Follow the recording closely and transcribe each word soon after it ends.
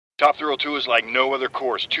Top Thrill 2 is like no other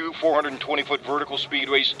course. 2 420-foot vertical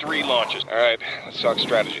speedways, 3 launches. All right, let's talk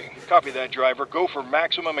strategy. Copy that, driver. Go for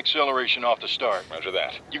maximum acceleration off the start. Roger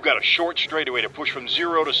that. You've got a short straightaway to push from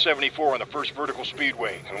 0 to 74 on the first vertical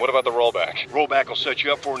speedway. And what about the rollback? Rollback will set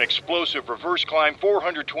you up for an explosive reverse climb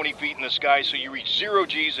 420 feet in the sky so you reach 0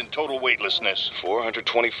 G's in total weightlessness.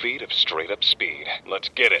 420 feet of straight-up speed. Let's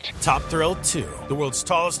get it. Top Thrill 2, the world's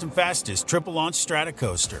tallest and fastest triple-launch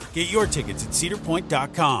stratocoaster. Get your tickets at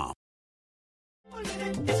cedarpoint.com.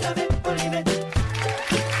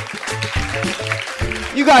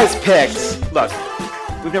 You guys picked. Look,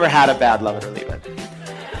 we've never had a bad Love It or Leave It.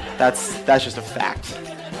 That's just a fact.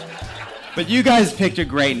 But you guys picked a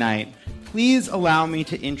great night. Please allow me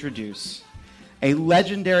to introduce a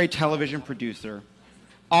legendary television producer,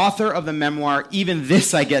 author of the memoir Even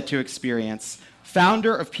This I Get to Experience,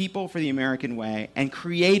 founder of People for the American Way, and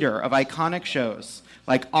creator of iconic shows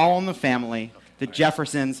like All in the Family, The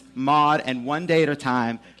Jeffersons, Maude, and One Day at a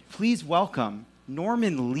Time. Please welcome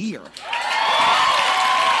Norman Lear.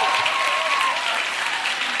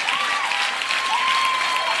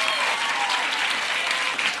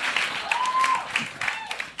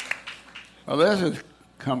 Well, this is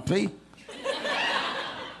comfy.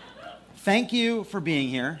 Thank you for being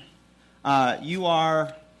here. You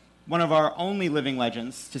are one of our only living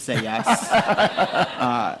legends to say yes.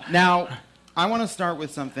 Now, I want to start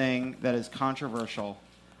with something that is controversial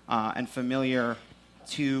and familiar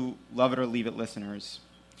to Love It or Leave It listeners.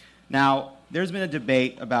 Now, there's been a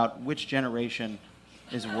debate about which generation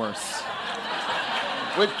is worse.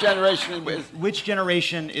 Which generation is... Which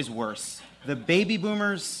generation is worse, the baby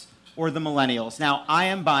boomers or the millennials? Now, I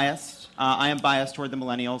am biased. I am biased toward the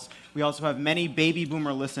millennials. We also have many baby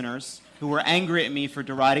boomer listeners who were angry at me for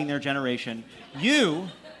deriding their generation. You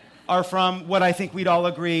are from what I think we'd all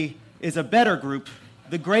agree is a better group,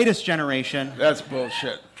 the greatest generation. That's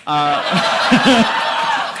bullshit.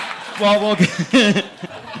 Well,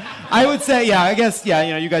 I would say, I guess,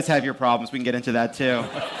 you guys have your problems. We can get into that too.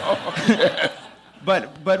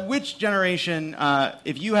 But which generation,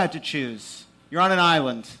 if you had to choose, you're on an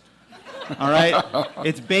island, all right?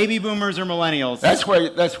 It's baby boomers or millennials. That's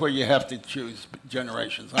where you have to choose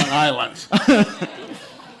generations, on islands.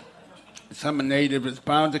 Some native is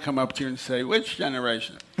bound to come up to you and say, which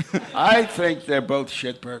generation? I think they're both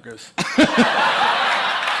shitburgers.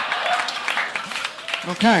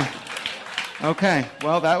 Okay.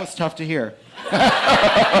 Well, that was tough to hear.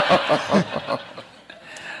 I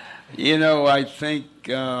think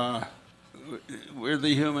we're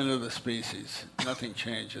the human of the species. Nothing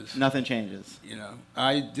changes. Nothing changes.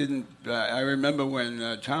 I remember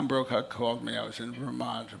when Tom Brokaw called me. I was in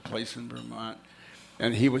Vermont, a place in Vermont,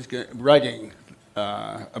 and he was writing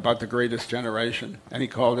about the greatest generation, and he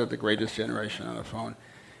called it the greatest generation on the phone.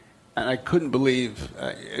 And I couldn't believe,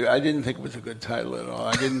 I didn't think it was a good title at all.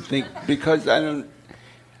 I didn't think, because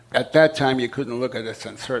at that time you couldn't look at us,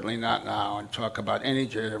 and certainly not now, and talk about any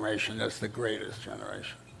generation as the greatest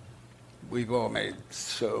generation. We've all made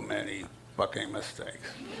so many fucking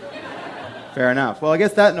mistakes. Fair enough. Well, I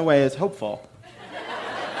guess that in a way is hopeful.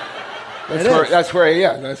 That's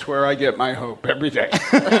where I get my hope every day.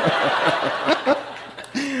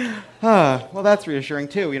 Well, that's reassuring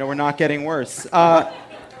too. We're not getting worse.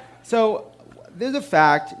 So there's a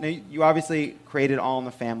fact. You obviously created All in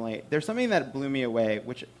the Family. There's something that blew me away,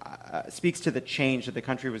 which speaks to the change that the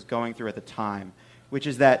country was going through at the time, which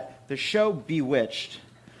is that the show Bewitched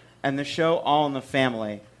and the show All in the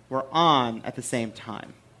Family were on at the same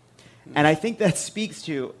time. And I think that speaks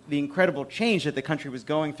to the incredible change that the country was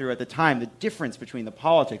going through at the time. The difference between the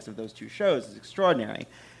politics of those two shows is extraordinary.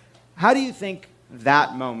 How do you think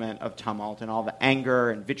that moment of tumult and all the anger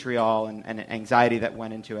and vitriol and anxiety that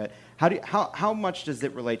went into it, how much does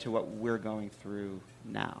it relate to what we're going through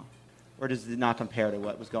now? Or does it not compare to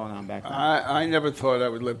what was going on back then? I never thought I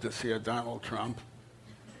would live to see a Donald Trump.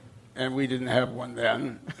 And we didn't have one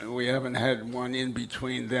then. We haven't had one in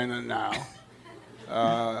between then and now.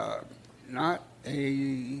 Not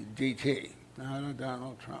a DT, not a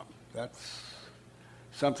Donald Trump. That's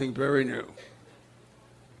something very new.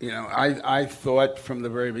 I thought from the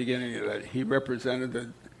very beginning that he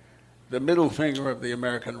represented the middle finger of the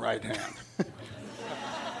American right hand.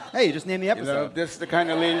 Hey, you just named the episode. This is the kind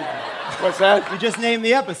of leader. What's that? You just named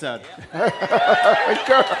the episode.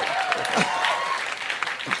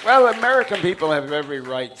 Well, American people have every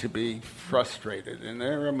right to be frustrated in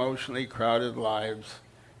their emotionally crowded lives.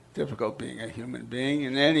 Difficult being a human being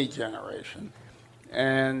in any generation.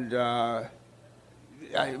 And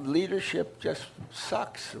leadership just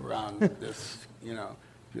sucks around this,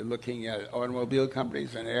 If you're looking at automobile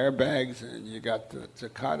companies and airbags, and you got the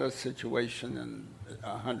Takata situation and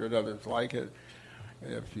 100 others like it.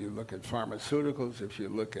 If you look at pharmaceuticals, if you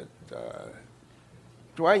look at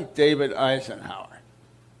Dwight David Eisenhower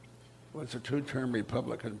was a two-term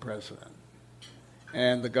Republican president.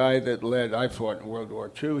 And the guy that led, I fought in World War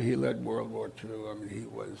II, he led World War II. I mean, he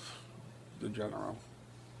was the general,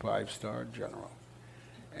 5-star general.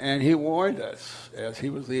 And he warned us as he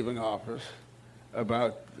was leaving office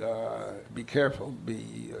about, be careful,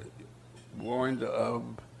 be warned of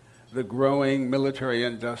the growing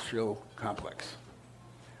military-industrial complex.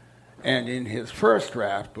 And in his first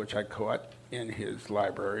draft, which I caught in his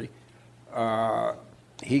library,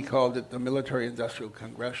 he called it the military-industrial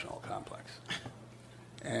congressional complex.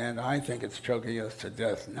 And I think it's choking us to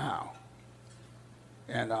death now.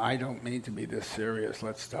 And I don't mean to be this serious.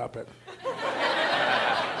 Let's stop it.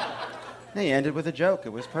 No, you ended with a joke. It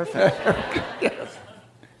was perfect. Yes.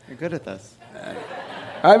 You're good at this.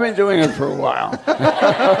 I've been doing it for a while.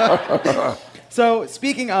 So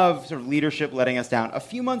speaking of sort of leadership letting us down, a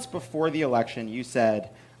few months before the election, you said,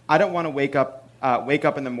 I don't want to wake up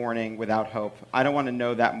in the morning without hope. I don't want to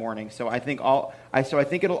know that morning. So I think it'll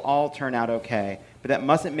all turn out okay. But that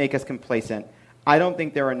mustn't make us complacent. I don't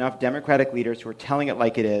think there are enough Democratic leaders who are telling it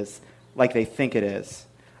like it is, like they think it is.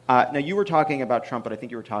 Now, you were talking about Trump, but I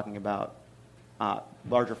think you were talking about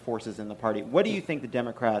larger forces in the party. What do you think the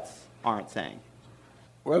Democrats aren't saying?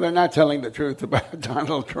 Well, they're not telling the truth about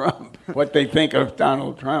Donald Trump, what they think of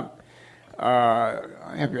Donald Trump.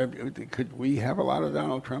 Could we have a lot of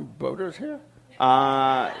Donald Trump voters here? The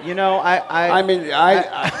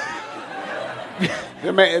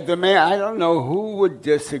man, I don't know who would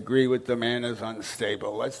disagree with the man is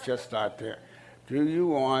unstable. Let's just start there. Do you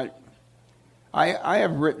want... I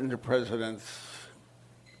have written to presidents,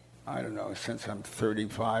 I don't know, since I'm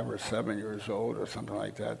 35 or 7 years old or something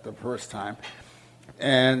like that, the first time,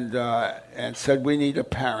 and said we need a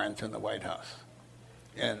parent in the White House.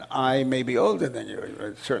 And I may be older than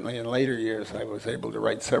you. Certainly in later years I was able to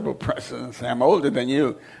write several presidents saying, I'm older than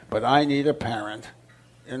you, but I need a parent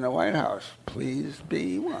in the White House. Please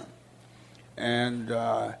be one. And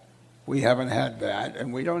we haven't had that,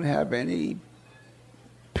 and we don't have any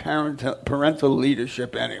parental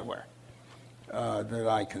leadership anywhere that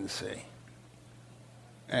I can see.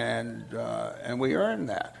 And we earned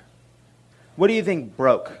that. What do you think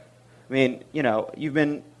broke? I mean, you've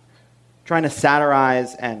been trying to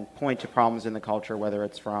satirize and point to problems in the culture, whether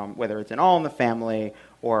it's in All in the Family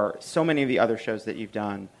or so many of the other shows that you've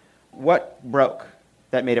done. What broke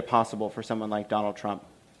that made it possible for someone like Donald Trump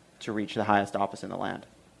to reach the highest office in the land?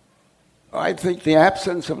 I think the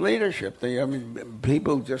absence of leadership.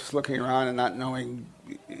 People just looking around and not knowing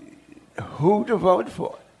who to vote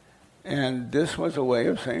for. And this was a way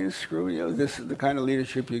of saying, screw you. This is the kind of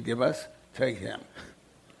leadership you give us. Take him.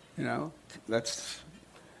 I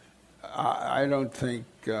don't think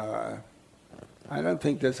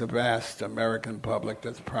there's a vast American public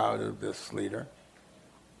that's proud of this leader.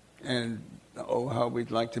 And oh, how we'd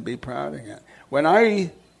like to be proud again. When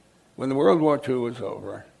the World War II was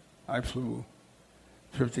over, I flew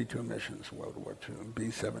 52 missions World War II,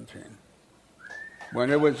 B-17. When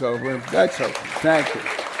it was over, that's over. Thank you.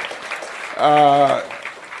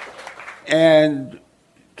 And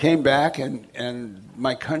came back, and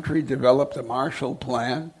my country developed a Marshall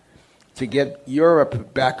Plan to get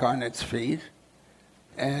Europe back on its feet.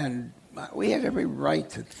 And we had every right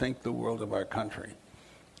to think the world of our country.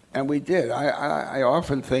 And we did. I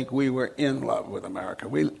often think we were in love with America.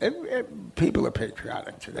 People are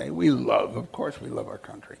patriotic today. Of course we love our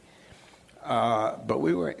country. But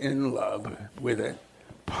we were in love with it,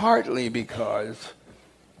 partly because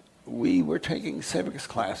we were taking civics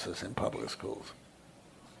classes in public schools.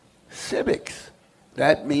 Civics.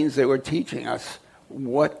 That means they were teaching us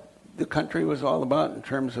what the country was all about in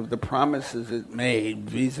terms of the promises it made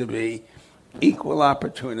vis-a-vis equal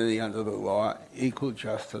opportunity under the law, equal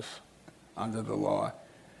justice under the law.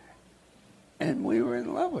 And we were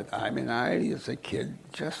in love with it. I, as a kid,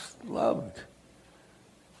 just loved.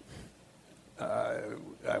 I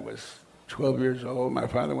was 12 years old. My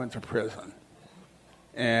father went to prison.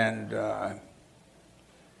 And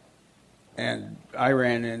I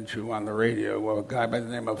ran into, on the radio, a guy by the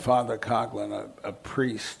name of Father Coughlin, a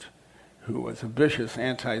priest who was a vicious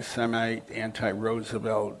anti-Semite,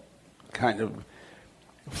 anti-Roosevelt, kind of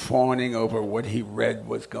fawning over what he read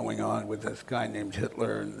was going on with this guy named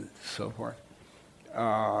Hitler and so forth.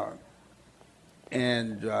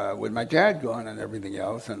 With my dad gone and everything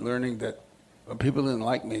else, and learning that people didn't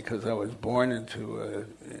like me because I was born into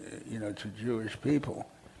to Jewish people,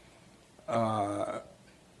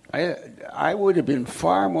 I would have been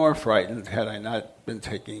far more frightened had I not been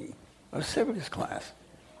taking a civics class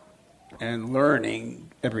and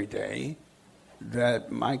learning every day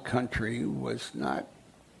that my country was not,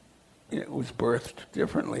 it was birthed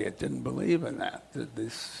differently. It didn't believe in that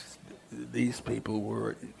these people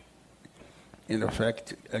were, in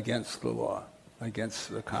effect, against the law,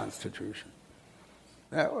 against the Constitution.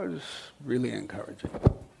 That was really encouraging.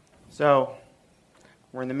 So,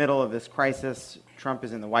 we're in the middle of this crisis. Trump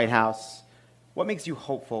is in the White House. What makes you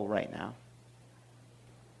hopeful right now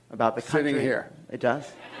about the country? Sitting here. It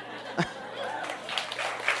does?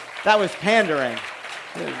 That was pandering.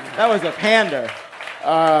 That was a pander,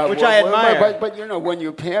 which I admire. But you know, when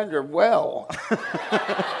you pander well,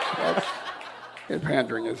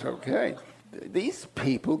 pandering is okay. These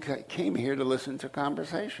people came here to listen to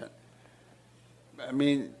conversation. I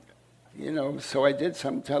mean, you know, so I did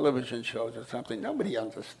some television shows or something. Nobody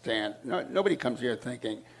understands. Nobody comes here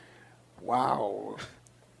thinking, wow,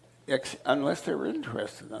 unless they're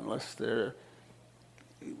interested, unless they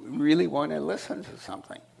really want to listen to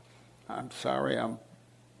something. I'm sorry, I'm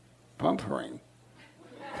bumpering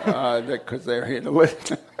because they're here to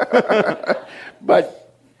listen.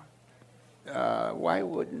 But why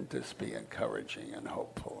wouldn't this be encouraging and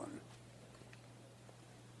hopeful?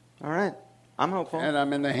 All right. I'm hopeful. And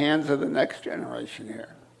I'm in the hands of the next generation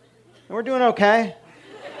here. We're doing okay.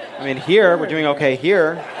 I mean, here, we're doing okay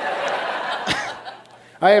here.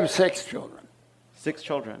 I have 6 children. 6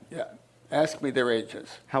 children. Yeah. Ask me their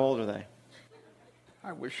ages. How old are they?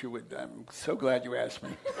 I wish you would. I'm so glad you asked me.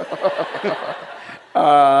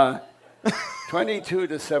 22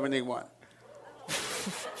 to 71.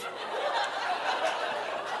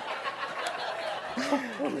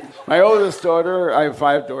 My oldest daughter, I have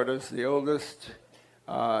 5 daughters. The oldest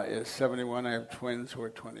is 71. I have twins who are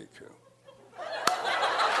 22.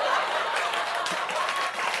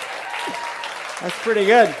 That's pretty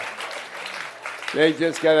good. They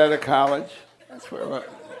just got out of college. That's where.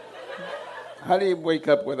 How do you wake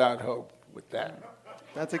up without hope with that?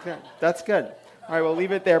 That's good. All right, we'll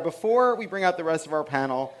leave it there. Before we bring out the rest of our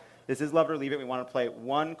panel, this is Love It or Leave It. We want to play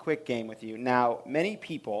one quick game with you. Now, many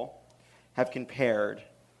people have compared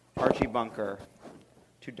Archie Bunker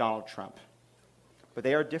to Donald Trump. But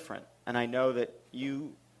they are different. And I know that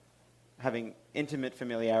you, having intimate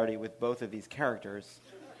familiarity with both of these characters,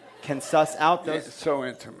 can suss out those... It's so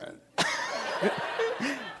intimate.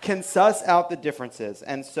 Can suss out the differences.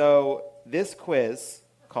 And so this quiz,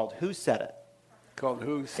 called Who Said It? Called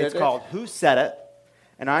Who Said It? It's called Who Said It?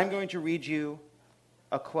 And I'm going to read you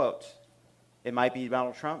a quote. It might be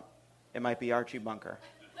Donald Trump. It might be Archie Bunker.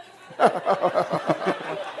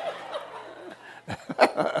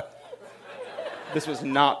 This was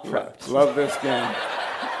not prepped. Love this game.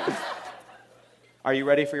 Are you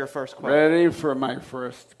ready for your first quote? Ready for my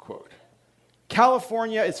first quote.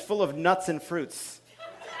 California is full of nuts and fruits.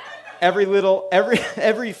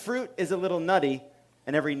 Every fruit is a little nutty,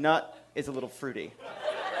 and every nut is a little fruity.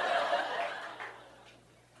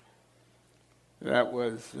 That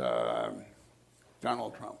was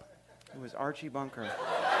Donald Trump. It was Archie Bunker.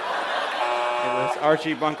 It was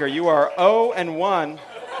Archie Bunker. You are 0-1.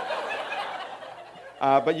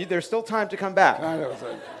 But there's still time to come back. God, it was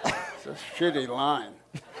it's a shitty line.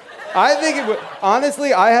 I think it would.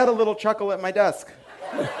 Honestly, I had a little chuckle at my desk.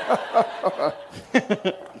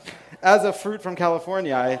 As a fruit from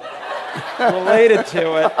California, I related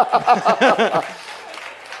to it.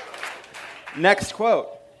 Next quote.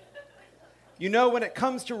 You know, when it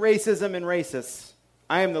comes to racism and racists,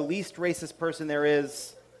 I am the least racist person there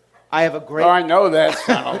is. I have a great... Oh, I know that's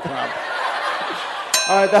Donald Trump.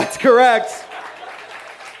 All right, that's correct.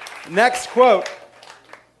 Next quote.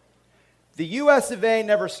 The U.S. of A.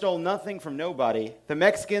 never stole nothing from nobody. The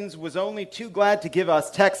Mexicans was only too glad to give us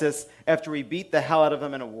Texas after we beat the hell out of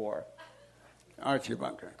them in a war. Archie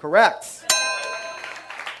Bunker. Correct.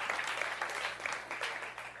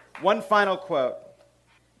 One final quote.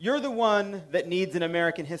 You're the one that needs an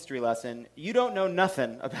American history lesson. You don't know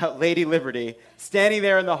nothing about Lady Liberty, standing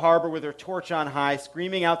there in the harbor with her torch on high,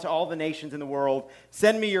 screaming out to all the nations in the world,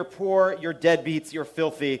 send me your poor, your deadbeats, your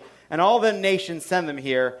filthy, and all the nations send them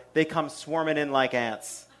here. They come swarming in like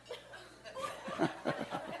ants.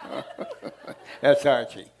 That's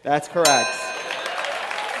Archie. That's correct.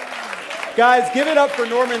 Guys, give it up for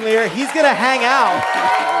Norman Lear. He's going to hang out.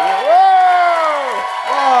 Whoa!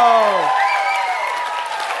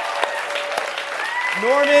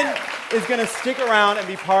 Norman is going to stick around and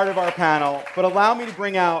be part of our panel, but allow me to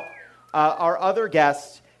bring out our other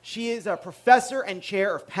guest. She is a professor and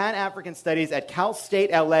chair of Pan-African Studies at Cal State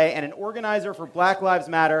LA and an organizer for Black Lives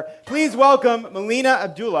Matter. Please welcome Melina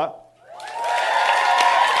Abdullah.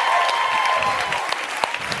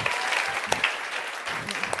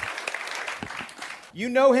 You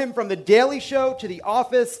know him from The Daily Show to The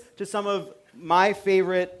Office to some of my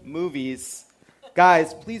favorite movies.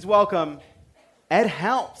 Guys, please welcome Ed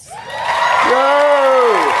Helms. Yo!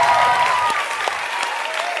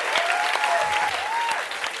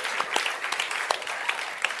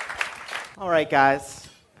 All right, guys.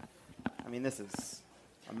 I mean, this is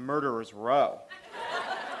a murderer's row.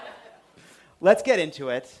 Let's get into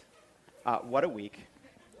it. What a week.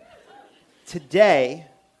 Today,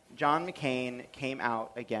 John McCain came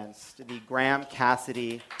out against the Graham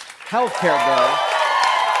Cassidy healthcare bill,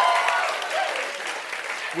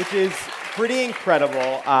 which is pretty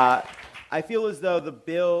incredible. I feel as though the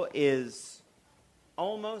bill is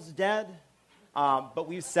almost dead, but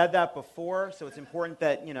we've said that before, so it's important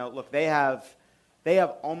that, look, they have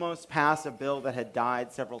almost passed a bill that had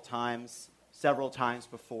died several times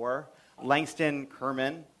before. Langston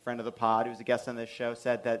Kerman, friend of the pod, who's a guest on this show,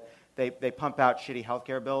 said that they pump out shitty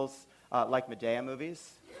healthcare bills like Medea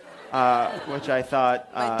movies, which I thought...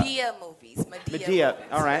 Medea movies. Medea,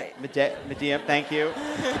 all right. Medea, thank you.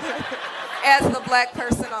 As the black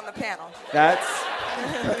person on the panel.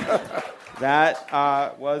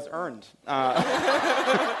 That was earned.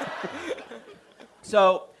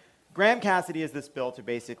 So Graham Cassidy is this bill to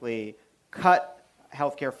basically cut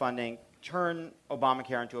healthcare funding, turn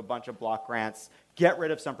Obamacare into a bunch of block grants, get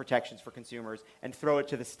rid of some protections for consumers, and throw it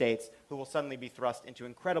to the states, who will suddenly be thrust into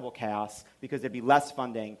incredible chaos because there'd be less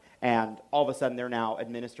funding, and all of a sudden they're now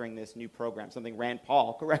administering this new program. Something Rand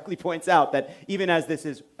Paul correctly points out, that even as this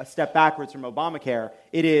is a step backwards from Obamacare,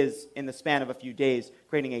 it is, in the span of a few days,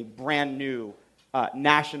 creating a brand new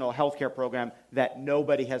national healthcare program that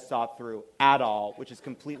nobody has thought through at all, which is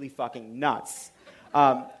completely fucking nuts.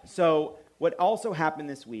 So what also happened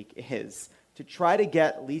this week is, to try to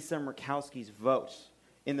get Lisa Murkowski's vote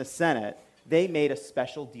in the Senate, they made a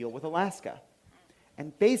special deal with Alaska.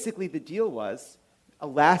 And basically the deal was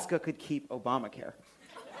Alaska could keep Obamacare.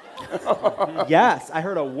 Yes, I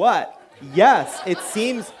heard a what? Yes, it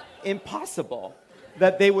seems impossible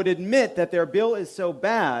that they would admit that their bill is so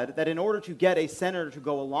bad that in order to get a senator to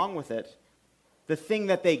go along with it, the thing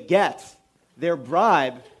that they get, their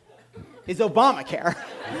bribe, is Obamacare.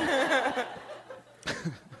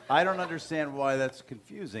 I don't understand why that's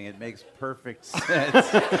confusing. It makes perfect sense.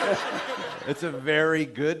 It's a very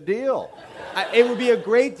good deal. It would be a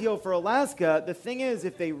great deal for Alaska. The thing is,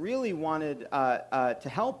 if they really wanted to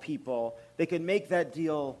help people, they could make that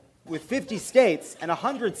deal with 50 states and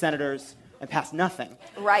 100 senators and pass nothing.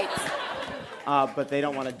 Right. But they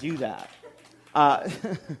don't want to do that.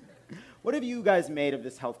 What have you guys made of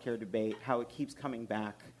this healthcare debate, how it keeps coming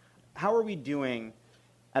back? How are we doing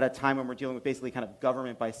at a time when we're dealing with basically kind of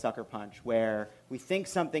government by sucker punch, where we think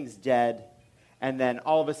something's dead, and then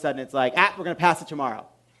all of a sudden it's like, we're going to pass it tomorrow?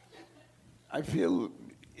 I feel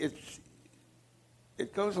it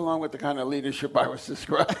goes along with the kind of leadership I was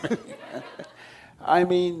describing. I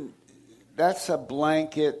mean, that's a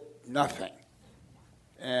blanket nothing,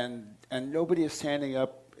 and nobody is standing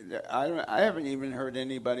up. I haven't even heard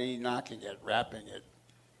anybody knocking it, wrapping it.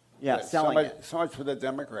 Yeah, selling it. So much for the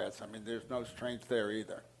Democrats. I mean, there's no strength there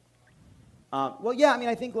either. Well, yeah, I mean,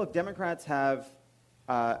 I think, look, Democrats have,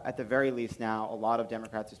 at the very least now, a lot of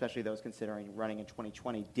Democrats, especially those considering running in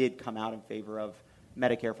 2020, did come out in favor of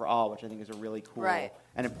Medicare for all, which I think is a really cool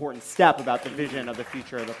and important step about the vision of the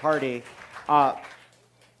future of the party.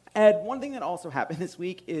 Ed, one thing that also happened this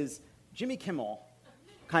week is Jimmy Kimmel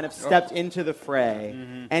kind of stepped into the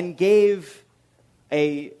fray and gave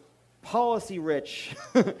a policy-rich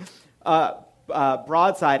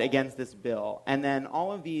broadside against this bill. And then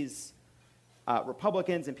all of these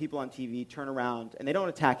Republicans and people on TV turn around and they don't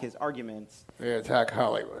attack his arguments. They attack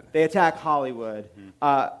Hollywood.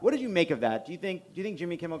 What did you make of that? Do you think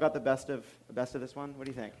Jimmy Kimmel got the best of this one? What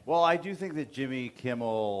do you think? Well, I do think that Jimmy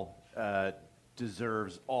Kimmel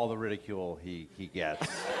deserves all the ridicule he gets.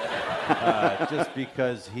 Just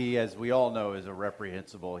because he, as we all know, is a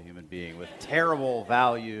reprehensible human being with terrible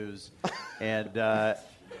values, and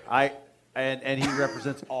he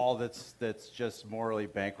represents all that's just morally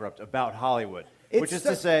bankrupt about Hollywood. Which is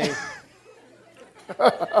to say,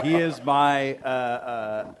 he is my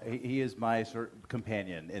sort of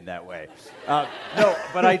companion in that way. No,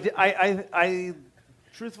 but I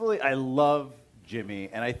truthfully, I love Jimmy,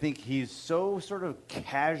 and I think he's so sort of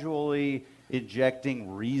casually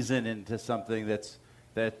injecting reason into something that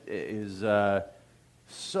is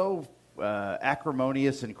so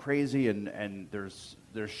acrimonious and crazy, and there's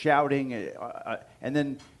shouting, and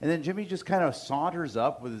then Jimmy just kind of saunters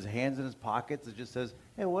up with his hands in his pockets and just says,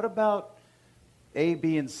 "Hey, what about A,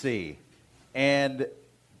 B, and C?" And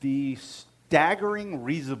the staggering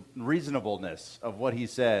reasonableness of what he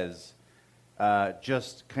says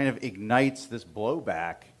just kind of ignites this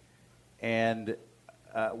blowback. And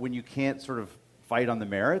when you can't sort of fight on the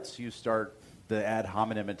merits, you start the ad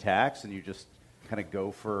hominem attacks, and you just kind of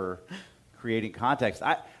go for creating context.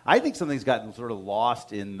 I think something's gotten sort of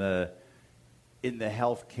lost in the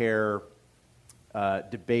healthcare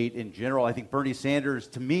debate in general. I think Bernie Sanders,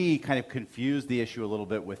 to me, kind of confused the issue a little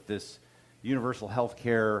bit with this universal health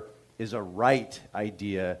care is a right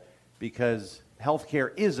idea, because health care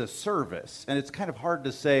is a service. And it's kind of hard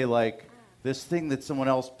to say, like, this thing that someone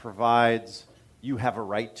else provides, you have a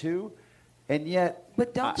right to. And yet...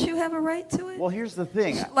 But don't you have a right to it? Well, here's the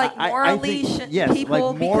thing. Like, morally, shouldn't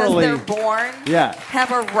people, like morally, because they're born,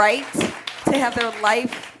 have a right to have their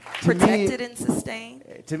life protected and sustained?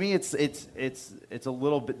 To me, it's a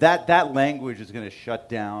little bit... That language is going to shut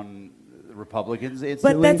down Republicans.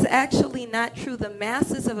 But that's actually not true. The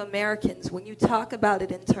masses of Americans, when you talk about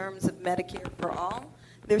it in terms of Medicare for all,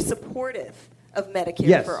 they're supportive of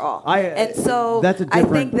Medicare for all. And so I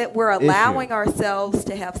think that we're allowing ourselves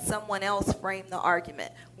to have someone else frame the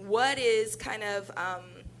argument. What is kind of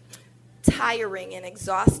tiring and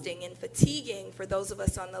exhausting and fatiguing for those of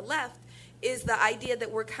us on the left is the idea that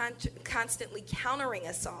we're constantly countering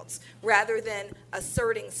assaults rather than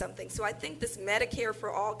asserting something. So I think this Medicare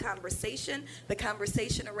for all conversation, the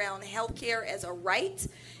conversation around health care as a right,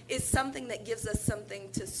 is something that gives us something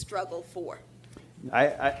to struggle for.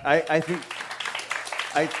 I think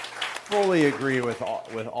I fully agree with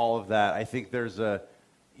all of that. I think there's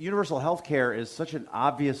universal health care is such an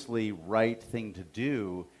obviously right thing to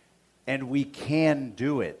do, and we can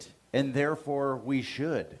do it, and therefore we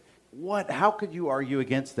should. How could you argue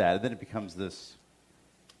against that? And then it becomes this,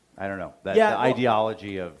 I don't know, the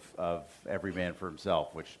ideology of every man for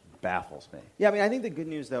himself, which baffles me. Yeah, I mean, I think the good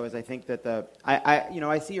news, though, is I think that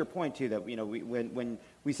I see your point, too, that, when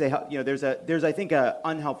we say, there's I think, an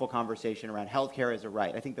unhelpful conversation around healthcare as a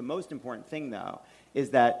right. I think the most important thing, though,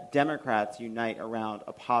 is that Democrats unite around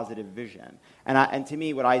a positive vision. And to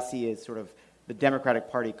me, what I see is sort of the Democratic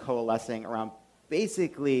Party coalescing around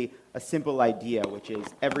basically a simple idea, which is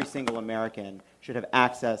every single American should have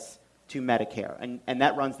access to Medicare. And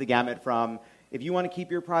that runs the gamut from, if you want to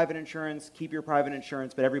keep your private insurance,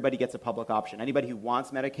 but everybody gets a public option. Anybody who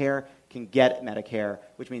wants Medicare can get Medicare,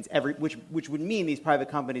 which means which would mean these private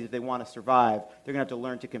companies, if they want to survive, they're going to have to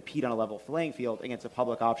learn to compete on a level playing field against a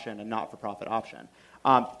public option and not-for-profit option.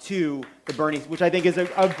 To the Bernie, which I think is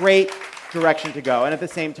a great direction to go. And at the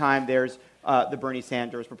same time, there's the Bernie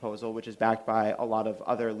Sanders proposal, which is backed by a lot of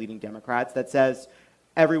other leading Democrats, that says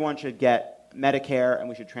everyone should get Medicare and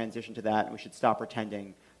we should transition to that and we should stop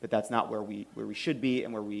pretending that that's not where we should be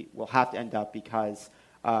and where we will have to end up, because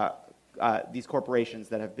these corporations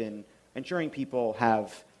that have been insuring people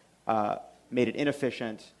have made it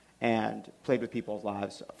inefficient and played with people's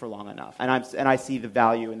lives for long enough. And I see the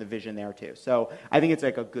value and the vision there too. So I think it's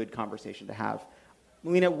like a good conversation to have.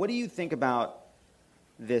 Melina, what do you think about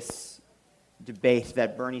this debate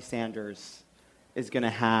that Bernie Sanders is going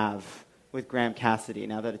to have with Graham Cassidy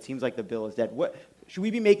now that it seems like the bill is dead? Should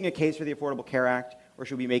we be making a case for the Affordable Care Act, or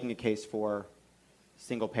should we be making a case for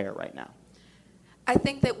single payer right now? I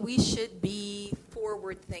think that we should be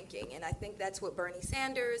forward thinking, and I think that's what Bernie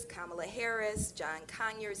Sanders, Kamala Harris, John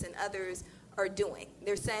Conyers, and others are doing.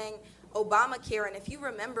 They're saying Obamacare, and if you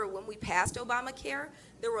remember when we passed Obamacare,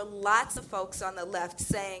 there were lots of folks on the left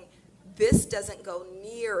saying this doesn't go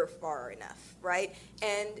near far enough, right?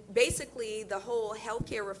 And basically the whole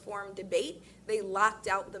healthcare reform debate, they locked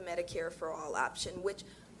out the Medicare for all option, which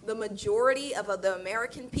the majority of the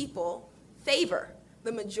American people favor.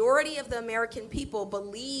 The majority of the American people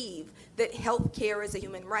believe that health care is a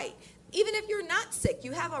human right. Even if you're not sick,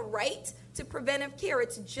 you have a right to preventive care.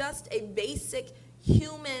 It's just a basic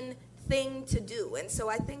human thing to do. And so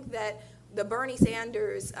I think that the Bernie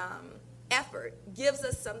Sanders effort gives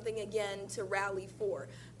us something, again, to rally for.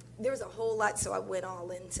 There's a whole lot, so I went all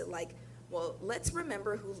into well, let's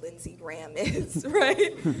remember who Lindsey Graham is,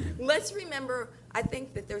 right? Let's remember, I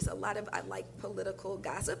think that there's a lot of, I like political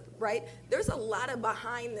gossip, right? There's a lot of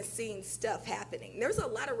behind-the-scenes stuff happening. There's a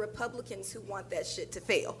lot of Republicans who want that shit to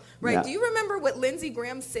fail, right? Yeah. Do you remember what Lindsey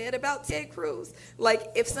Graham said about Ted Cruz?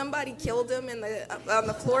 Like, if somebody killed him on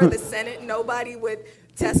the floor of the Senate, nobody would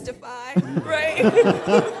testify, right?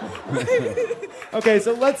 Okay,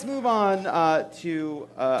 so let's move on to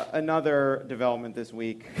another development this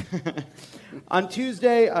week. On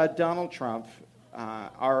Tuesday, Donald Trump,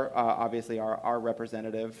 obviously our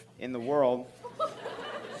representative in the world,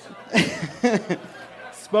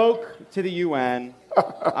 spoke to the UN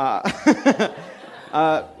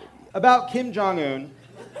about Kim Jong-un.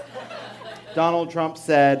 Donald Trump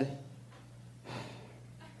said,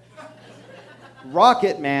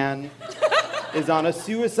 Rocket Man is on a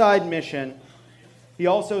suicide mission. He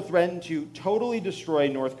also threatened to totally destroy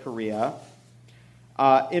North Korea.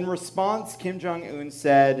 In response, Kim Jong-un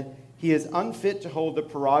said he is unfit to hold the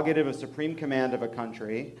prerogative of supreme command of a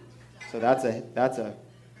country. So that's a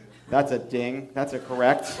ding. That's a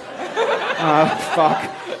correct.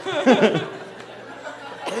 Fuck.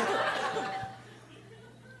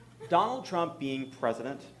 Donald Trump being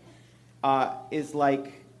president is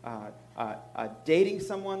like dating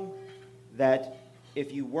someone that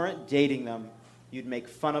if you weren't dating them, you'd make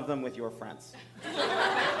fun of them with your friends.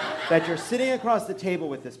 That you're sitting across the table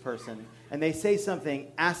with this person and they say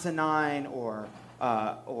something asinine or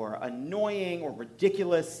annoying or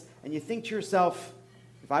ridiculous, and you think to yourself,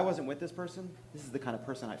 if I wasn't with this person, this is the kind of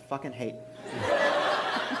person I fucking hate.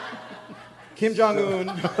 Kim Jong-un.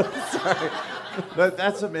 Sorry. But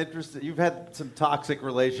that's some interesting. You've had some toxic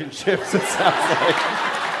relationships, it sounds like.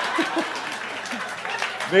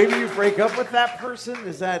 Maybe you break up with that person?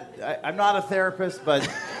 Is that. I'm not a therapist, but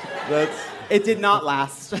that's. It did not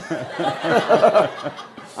last.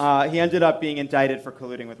 He ended up being indicted for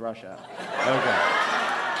colluding with Russia. Okay.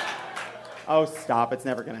 Oh, stop. It's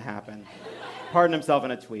never going to happen. Pardoned himself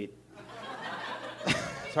in a tweet.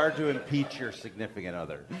 It's hard to impeach your significant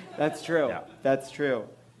other. That's true. Yeah. That's true.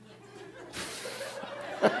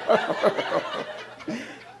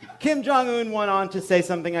 Kim Jong-un went on to say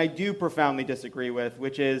something I do profoundly disagree with,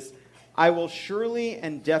 which is, I will surely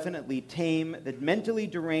and definitely tame the mentally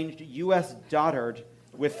deranged U.S. dotard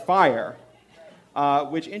with fire,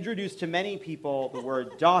 which introduced to many people the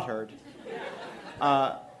word dotard.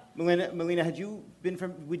 Melina, had you been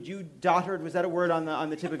dotard, was that a word on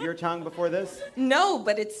the tip of your tongue before this? No,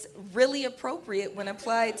 but it's really appropriate when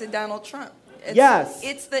applied to Donald Trump. Yes.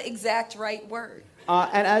 It's the exact right word.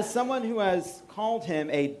 And as someone who has called him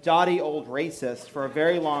a dotty old racist for a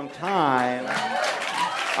very long time,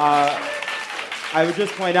 I would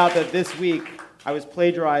just point out that this week I was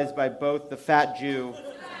plagiarized by both the Fat Jew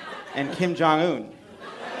and Kim Jong-un.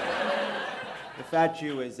 The Fat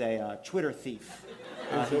Jew is a Twitter thief.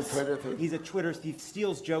 He's a Twitter thief,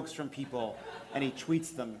 steals jokes from people, and he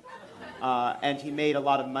tweets them. And he made a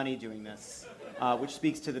lot of money doing this. Which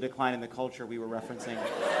speaks to the decline in the culture we were referencing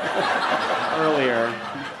earlier.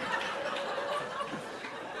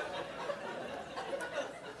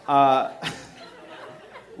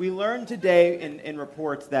 We learned today in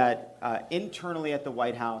reports that internally at the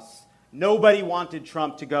White House, nobody wanted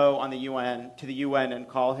Trump to go on the UN and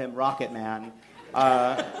call him Rocket Man.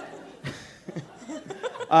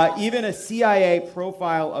 Even a CIA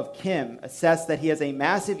profile of Kim assessed that he has a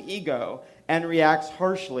massive ego and reacts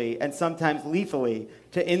harshly and sometimes lethally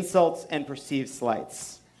to insults and perceived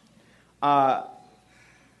slights.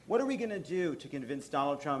 What are we going to do to convince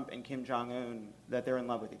Donald Trump and Kim Jong-un that they're in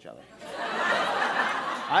love with each other?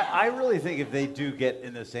 I really think if they do get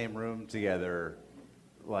in the same room together,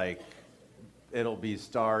 like, it'll be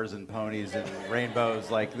stars and ponies and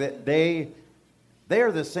rainbows. Like, they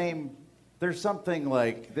are the same. There's something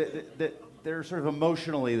like they're sort of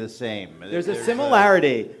emotionally the same. There's a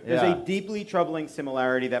similarity. There's a deeply troubling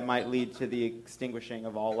similarity that might lead to the extinguishing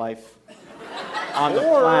of all life on the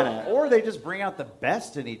planet. Or they just bring out the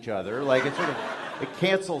best in each other. Like it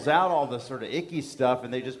cancels out all the sort of icky stuff,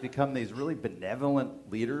 and they just become these really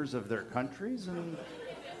benevolent leaders of their countries. And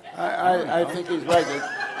I think he's right.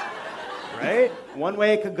 Right? One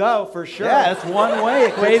way it could go, for sure. Yeah, that's one way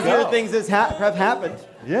it could Crazier go. things have happened.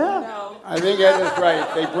 Yeah. No. I think Ed is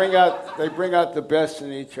right. They bring out the best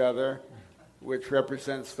in each other, which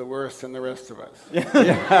represents the worst in the rest of us. Yeah.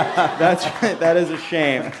 That's right. That is a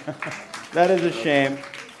shame. That is a shame.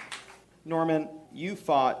 Norman, you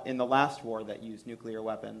fought in the last war that used nuclear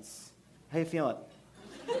weapons. How you feeling?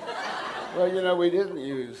 Well, we didn't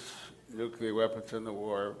use nuclear weapons in the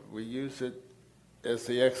war. We used it as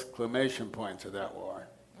the exclamation point of that war.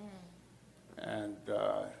 And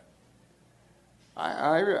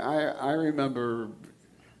I remember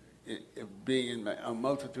being in a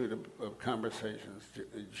multitude of conversations,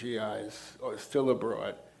 GIs still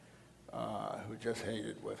abroad, who just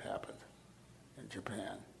hated what happened in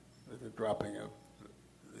Japan with the dropping of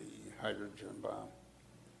the hydrogen bomb.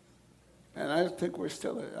 And I think we're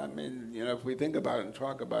still, if we think about it and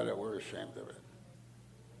talk about it, we're ashamed of it.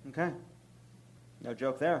 Okay. No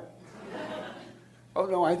joke there. Oh,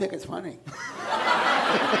 no, I think it's funny.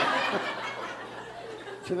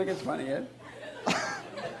 Do you think it's funny, Ed?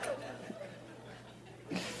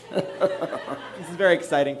 This is very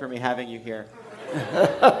exciting for me having you here.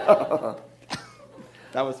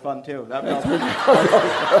 That was fun, too. That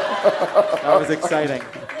was exciting.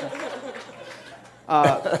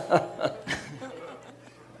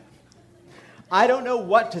 I don't know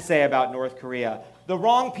what to say about North Korea. The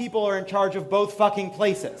wrong people are in charge of both fucking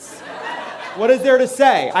places. What is there to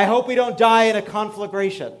say? I hope we don't die in a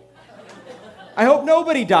conflagration. I hope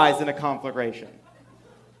nobody dies in a conflagration.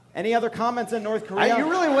 Any other comments on North Korea? You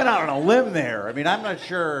really went out on a limb there. I mean, I'm not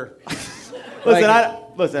sure.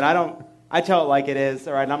 I tell it like it is,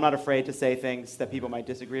 all right, and I'm not afraid to say things that people might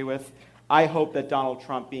disagree with. I hope that Donald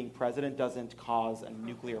Trump being president doesn't cause a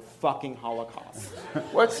nuclear fucking holocaust.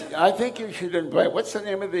 I think you should invite, what's the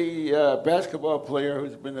name of the basketball player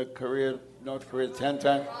who's been to North Korea 10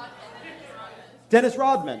 times? Dennis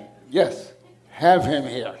Rodman. Yes, have him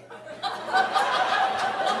here.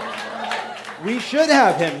 We should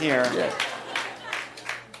have him here. Yes.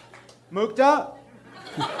 Mukta?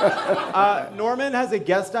 Norman has a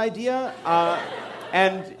guest idea,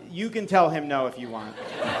 and you can tell him no if you want.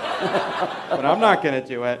 But I'm not going to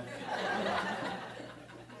do it.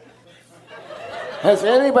 Has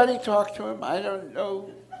anybody talked to him? I don't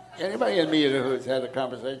know anybody in media who's had a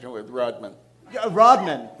conversation with Rodman.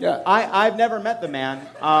 Rodman? Yeah. I've never met the man.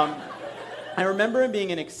 I remember him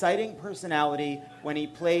being an exciting personality when he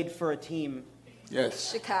played for a team.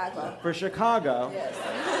 Yes. Chicago. For Chicago. Yes.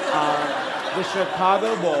 The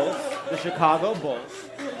Chicago Bulls.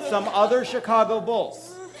 Some other Chicago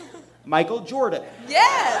Bulls. Michael Jordan.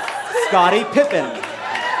 Yes. Scottie Pippen.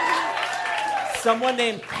 Someone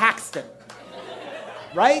named Paxton.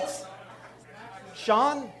 Right?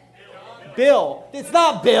 Sean? Bill. It's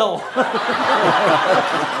not Bill.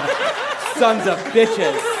 Sons of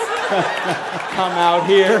bitches. Come out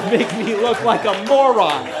here, make me look like a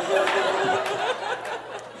moron.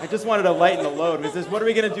 I just wanted to lighten the load. What are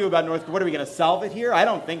we going to do about North Korea? What are we going to solve it here? I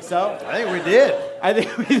don't think so. I think we did. I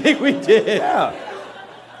think we did. Yeah.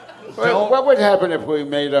 Well, what would happen if we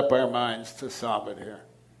made up our minds to solve it here?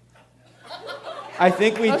 I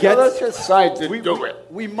think we Let's get. just decide to do it.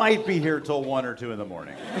 We might be here till 1 or 2 in the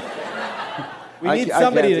morning. We need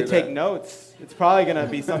somebody can't to do take that. notes. It's probably going to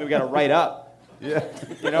be something we got to write up. Yeah.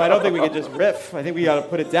 I don't think we can just riff. I think we got to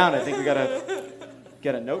put it down. I think we got to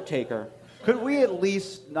get a note taker. Could we at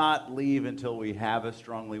least not leave until we have a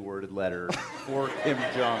strongly worded letter for Kim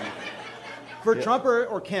Jong? For Trump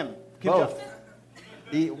or Kim? Kim Both.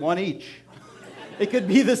 Jong. One each. It could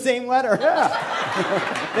be the same letter.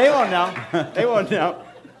 Yeah. They won't know. They won't know.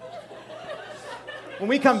 When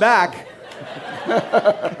we come back,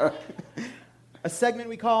 a segment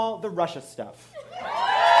we call the Russia Stuff.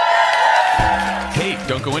 Hey,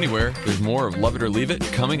 don't go anywhere. There's more of Love It or Leave It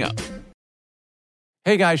coming up.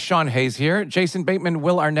 Hey guys, Sean Hayes here. Jason Bateman,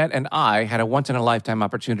 Will Arnett, and I had a once-in-a-lifetime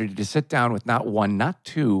opportunity to sit down with not one, not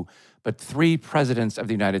two, but 3 presidents of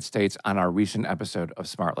the United States on our recent episode of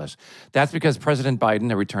Smartless. That's because President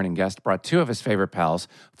Biden, a returning guest, brought 2 of his favorite pals,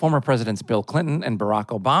 former Presidents Bill Clinton and Barack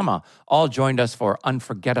Obama, all joined us for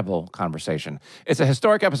unforgettable conversation. It's a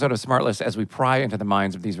historic episode of Smartless as we pry into the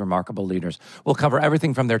minds of these remarkable leaders. We'll cover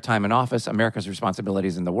everything from their time in office, America's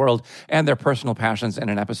responsibilities in the world, and their personal passions in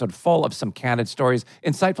an episode full of some candid stories,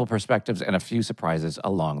 insightful perspectives, and a few surprises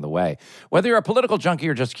along the way. Whether you're a political junkie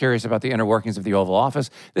or just curious about the inner workings of the Oval Office,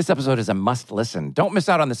 this episode is a must-listen. Don't miss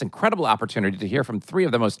out on this incredible opportunity to hear from 3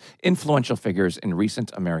 of the most influential figures in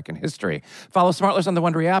recent American history. Follow Smartless on the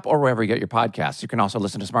Wondery app or wherever you get your podcasts. You can also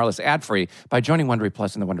listen to Smartless ad-free by joining Wondery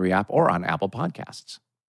Plus in the Wondery app or on Apple Podcasts.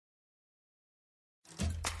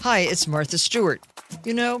 Hi, it's Martha Stewart.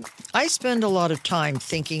 I spend a lot of time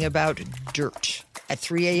thinking about dirt. At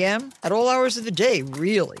 3 a.m., at all hours of the day,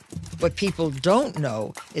 really. What people don't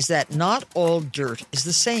know is that not all dirt is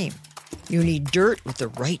the same. You need dirt with the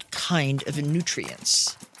right kind of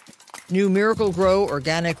nutrients. New Miracle-Gro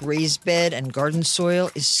organic raised bed and garden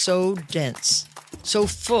soil is so dense, so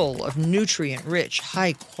full of nutrient-rich,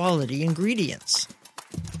 high-quality ingredients.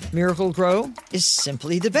 Miracle-Gro is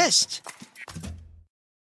simply the best.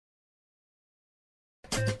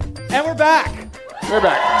 And we're back. We're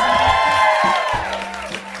back.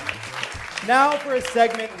 Now for a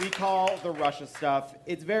segment we call the Russia Stuff.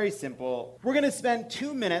 It's very simple. We're going to spend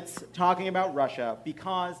 2 minutes talking about Russia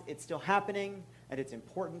because it's still happening and it's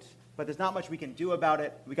important, but there's not much we can do about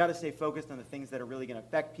it. We got to stay focused on the things that are really going to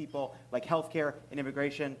affect people, like healthcare and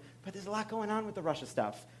immigration. But there's a lot going on with the Russia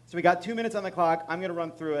stuff. So we got 2 minutes on the clock. I'm going to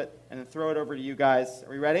run through it and then throw it over to you guys. Are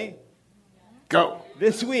we ready? Go.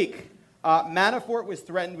 This week, Manafort was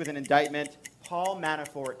threatened with an indictment. Paul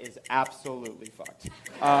Manafort is absolutely fucked.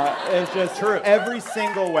 It's just true. Every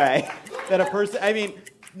single way that a person,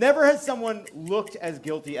 never has someone looked as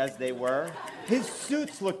guilty as they were. His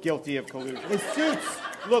suits look guilty of collusion. His suits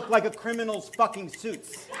look like a criminal's fucking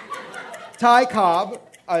suits. Ty Cobb,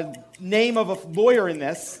 a name of a lawyer in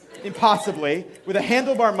this, impossibly, with a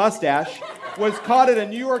handlebar mustache, was caught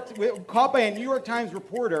by a New York Times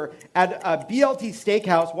reporter at a BLT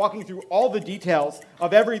Steakhouse walking through all the details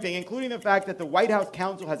of everything, including the fact that the White House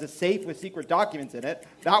counsel has a safe with secret documents in it.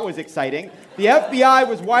 That was exciting. The FBI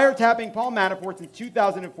was wiretapping Paul Manafort since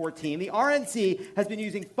 2014. The RNC has been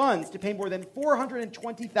using funds to pay more than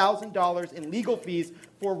 $420,000 in legal fees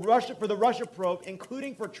for the Russia probe,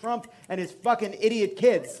 including for Trump and his fucking idiot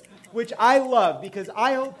kids, which I love because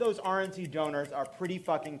I hope those RNC donors are pretty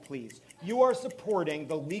fucking pleased. You are supporting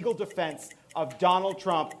the legal defense of Donald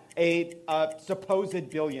Trump, a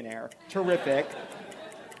supposed billionaire. Terrific.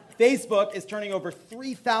 Facebook is turning over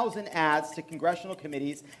 3,000 ads to congressional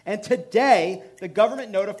committees, and today the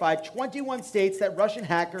government notified 21 states that Russian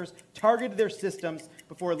hackers targeted their systems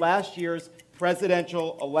before last year's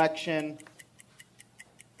presidential election.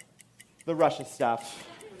 The Russia stuff.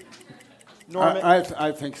 Norman,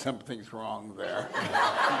 I think something's wrong there.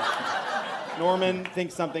 Norman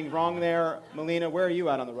thinks something's wrong there. Melina, where are you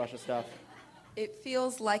at on the Russia stuff? It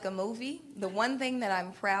feels like a movie. The one thing that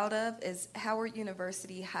I'm proud of is Howard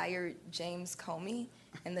University hired James Comey,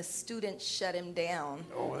 and the students shut him down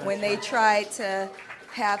when they tried to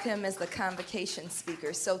have him as the convocation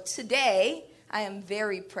speaker. So today, I am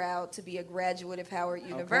very proud to be a graduate of Howard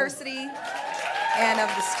University and of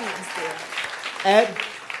the students there. Ed,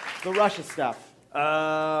 the Russia stuff.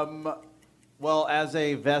 Well, as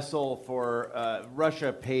a vessel for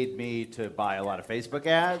Russia paid me to buy a lot of Facebook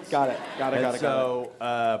ads. Got it. So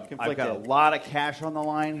I've got a lot of cash on the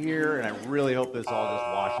line here, and I really hope this all just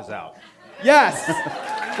washes out. Yes,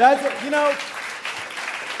 that's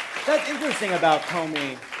interesting about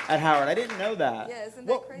Comey at Howard. I didn't know that. Yeah, isn't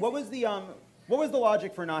that crazy? What was the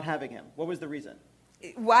logic for not having him? What was the reason?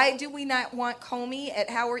 Why do we not want Comey at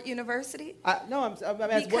Howard University?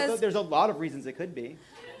 There's a lot of reasons it could be.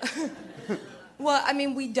 Well, I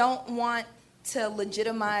mean, we don't want to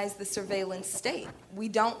legitimize the surveillance state. We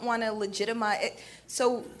don't want to legitimize it.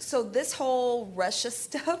 So this whole Russia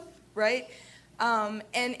stuff, right? And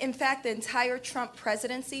in fact, the entire Trump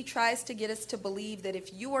presidency tries to get us to believe that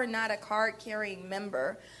if you are not a card-carrying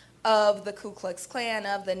member of the Ku Klux Klan,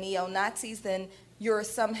 of the neo-Nazis, then you're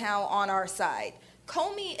somehow on our side.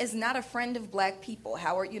 Comey is not a friend of black people.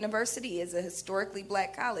 Howard University is a historically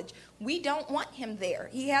black college. We don't want him there.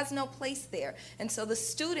 He has no place there. And so the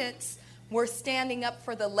students were standing up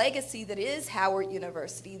for the legacy that is Howard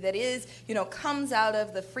University, that is, comes out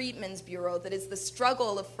of the Freedmen's Bureau, that is the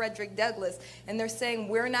struggle of Frederick Douglass. And they're saying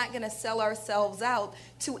we're not going to sell ourselves out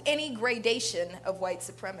to any gradation of white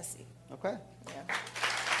supremacy. Okay. Yeah.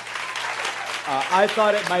 I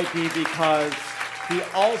thought it might be because he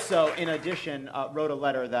also, in addition, wrote a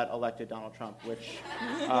letter that elected Donald Trump, which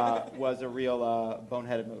was a real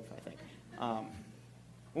boneheaded move, I think.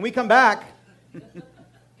 When we come back,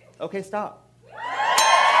 okay, stop.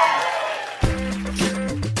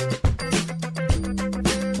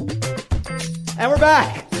 And we're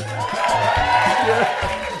back.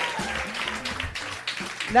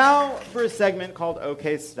 Now for a segment called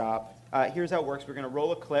Okay, Stop. Here's how it works. We're going to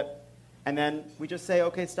roll a clip. And then we just say,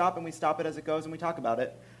 okay, stop, and we stop it as it goes, and we talk about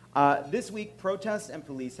it. This week, protests and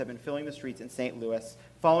police have been filling the streets in St. Louis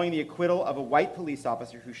following the acquittal of a white police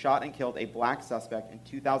officer who shot and killed a black suspect in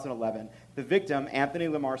 2011. The victim, Anthony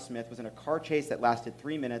Lamar Smith, was in a car chase that lasted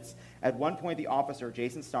 3 minutes. At one point, the officer,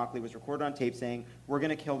 Jason Stockley, was recorded on tape saying, "We're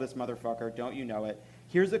going to kill this motherfucker, don't you know it?"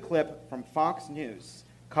 Here's a clip from Fox News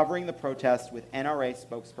covering the protest with NRA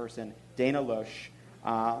spokesperson Dana Loesch.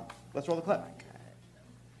 Let's roll the clip.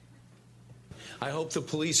 I hope the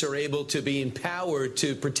police are able to be empowered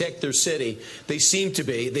to protect their city. They seem to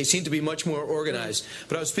be. They seem to be much more organized.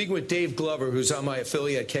 But I was speaking with Dave Glover, who's on my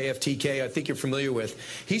affiliate, KFTK, I think you're familiar with.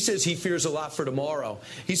 He says he fears a lot for tomorrow.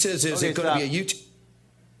 He says, is it going to be a YouTube?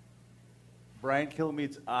 Brian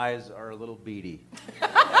Kilmeade's eyes are a little beady.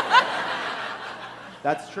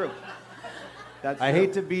 That's true. I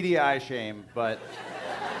hate to beady eye shame, but...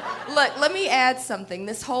 Look, let me add something.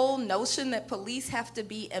 This whole notion that police have to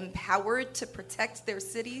be empowered to protect their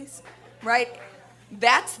cities, right?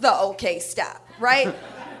 That's the okay stop, right?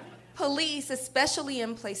 Police, especially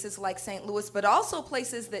in places like St. Louis, but also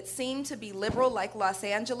places that seem to be liberal, like Los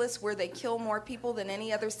Angeles, where they kill more people than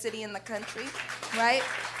any other city in the country, right?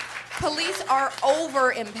 Police are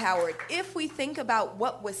over-empowered. If we think about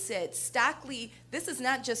what was said, Stockley, this is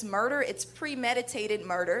not just murder, it's premeditated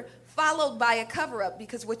murder, followed by a cover-up,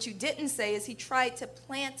 because what you didn't say is he tried to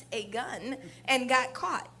plant a gun and got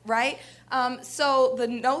caught, right? So the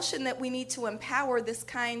notion that we need to empower this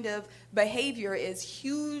kind of behavior is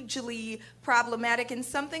hugely problematic and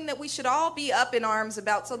something that we should all be up in arms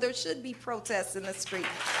about, so there should be protests in the street.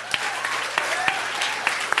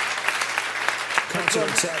 concert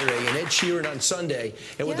on Saturday and Ed Sheeran on Sunday,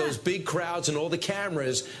 and with those big crowds and all the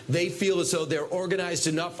cameras, they feel as though they're organized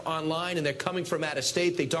enough online and they're coming from out of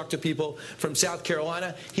state. They talk to people from South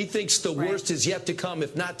Carolina. He thinks the worst is yet to come,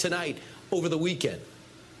 if not tonight, over the weekend.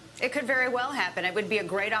 It could very well happen. It would be a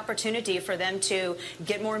great opportunity for them to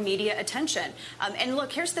get more media attention. And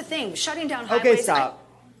look, here's the thing. Shutting down highways... Okay, stop.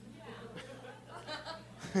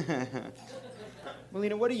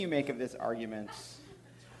 Melina, what do you make of this argument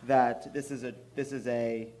that this is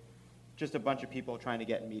just a bunch of people trying to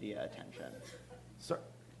get media attention? So,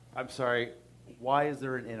 I'm sorry. Why is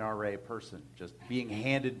there an NRA person just being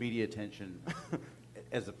handed media attention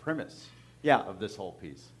as a premise of this whole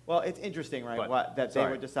piece? Well, it's interesting, right, that they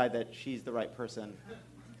would decide that she's the right person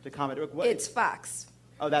to comment. It's Fox.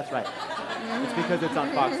 Oh, that's right. It's because it's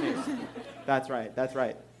on Fox News. That's right.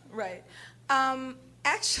 Right.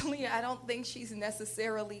 Actually, I don't think she's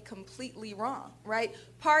necessarily completely wrong, right?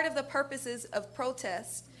 Part of the purposes of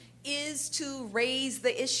protest is to raise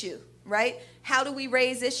the issue, right? How do we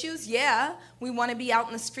raise issues? Yeah, we want to be out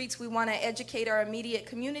in the streets. We want to educate our immediate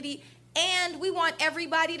community. And we want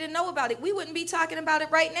everybody to know about it. We wouldn't be talking about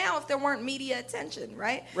it right now if there weren't media attention,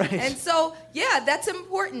 right? Right. And so, yeah, that's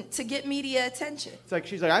important to get media attention. It's like,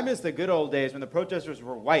 she's like, I miss the good old days when the protesters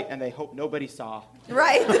were white and they hoped nobody saw.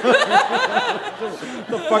 Right. The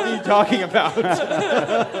fuck are you talking about?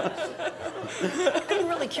 I'm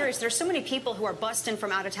really curious. There's so many people who are busting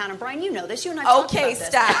from out of town. And Brian, you know this. You and I talked about this. Okay,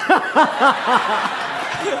 stop.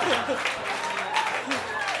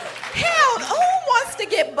 Hell, who wants to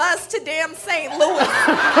get bussed to damn St. Louis?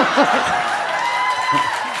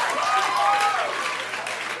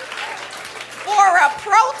 For a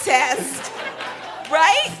protest,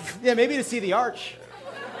 right? Yeah, maybe to see the arch.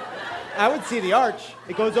 I would see the arch.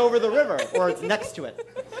 It goes over the river, or it's next to it.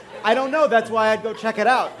 I don't know. That's why I'd go check it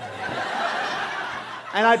out.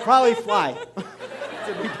 And I'd probably fly,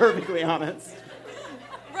 to be perfectly honest.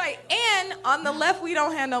 Right, and on the left, we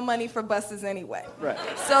don't have no money for buses anyway. Right.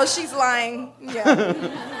 So she's lying,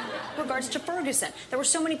 With regards to Ferguson, there were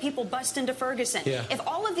so many people bussed into Ferguson. Yeah. If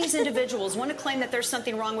all of these individuals want to claim that there's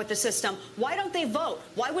something wrong with the system, why don't they vote?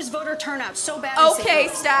 Why was voter turnout so bad? Okay,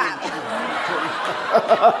 stop.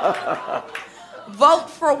 Vote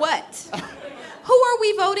for what? Who are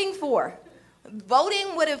we voting for?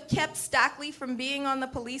 Voting would have kept Stockley from being on the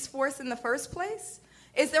police force in the first place?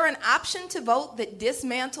 Is there an option to vote that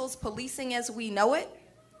dismantles policing as we know it?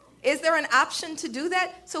 Is there an option to do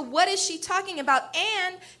that? So what is she talking about?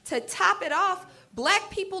 And to top it off,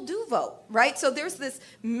 black people do vote, right? So there's this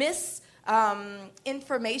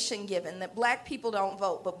misinformation given that black people don't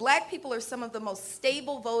vote. But black people are some of the most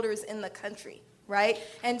stable voters in the country, right?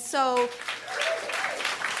 And so...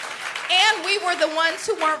 And we were the ones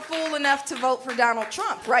who weren't fool enough to vote for Donald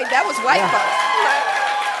Trump, right? That was white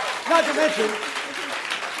folks. Right? Not to mention,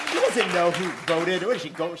 she doesn't know who voted. What did she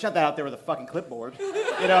go? Shut that out there with a fucking clipboard.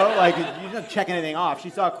 You know, like, you didn't check anything off. She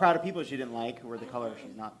saw a crowd of people she didn't like, who were the color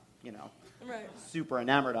she's not, super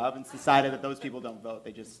enamored of, and decided that those people don't vote.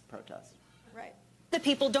 They just protest. Right. The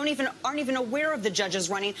people aren't even aware of the judges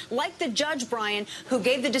running, like the judge, Brian, who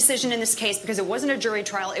gave the decision in this case because it wasn't a jury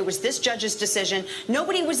trial. It was this judge's decision.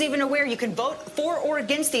 Nobody was even aware you could vote for or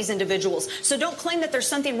against these individuals. So don't claim that there's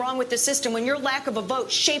something wrong with the system when your lack of a vote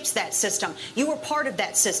shapes that system. You were part of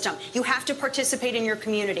that system. You have to participate in your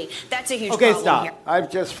community. That's a huge problem here. I've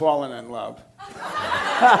just fallen in love.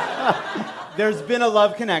 There's been a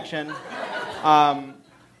love connection.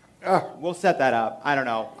 We'll set that up. I don't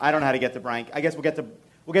know. I don't know how to get to Brian. I guess we'll get to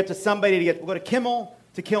somebody we'll go to Kimmel,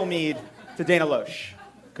 to Kilmeade, to Dana Loesch,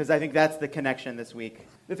 because I think that's the connection this week.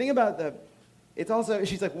 The thing about it's also,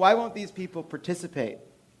 she's like, why won't these people participate?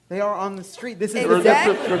 They are on the street. This is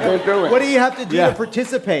exactly what they're doing. What do you have to do to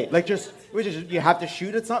participate? Like, you have to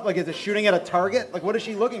shoot at something? Like, is it shooting at a target? Like, what is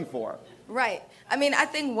she looking for? Right. I mean, I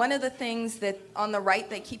think one of the things that on the right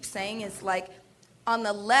they keep saying is like, on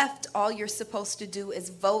the left, all you're supposed to do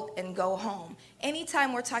is vote and go home.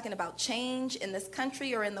 Anytime we're talking about change in this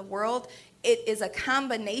country or in the world, it is a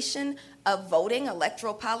combination of voting,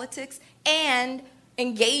 electoral politics, and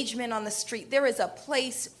engagement on the street. There is a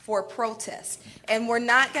place for protest, and we're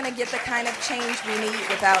not going to get the kind of change we need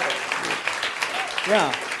without it.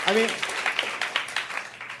 Yeah, I mean,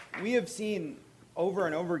 we have seen over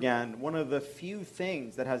and over again one of the few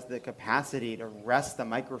things that has the capacity to wrest the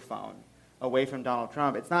microphone away from Donald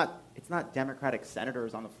Trump. It's not Democratic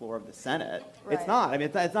senators on the floor of the Senate. Right. It's not. I mean,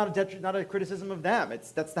 it's not a criticism of them.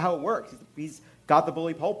 That's how it works. He's got the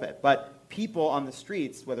bully pulpit. But people on the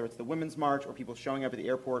streets, whether it's the Women's March or people showing up at the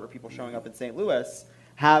airport or people showing up in St. Louis,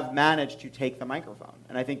 have managed to take the microphone.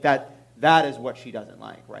 And I think that That is what she doesn't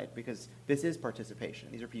like, right? Because this is participation.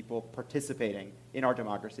 These are people participating in our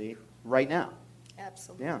democracy right now.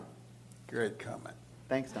 Absolutely. Yeah. Great comment.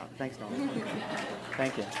 Thanks, Don. Thank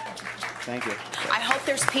you. Thank you. I hope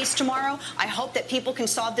there's peace tomorrow. I hope that people can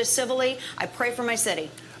solve this civilly. I pray for my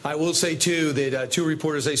city. I will say, too, that two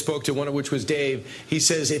reporters I spoke to, one of which was Dave, he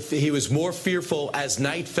says if he was more fearful as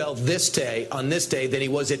night fell on this day, than he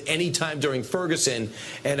was at any time during Ferguson.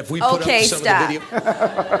 And if we put up some of the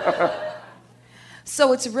video...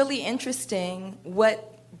 So it's really interesting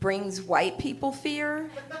what brings white people fear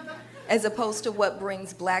as opposed to what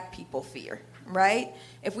brings black people fear, right?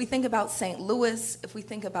 If we think about St. Louis, if we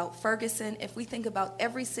think about Ferguson, if we think about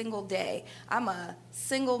every single day, I'm a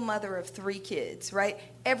single mother of 3 kids, right?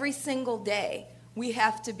 Every single day we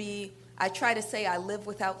have to be, I try to say I live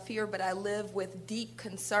without fear, but I live with deep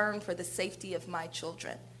concern for the safety of my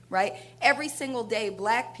children, right? Every single day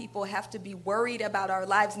black people have to be worried about our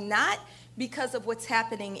lives, not because of what's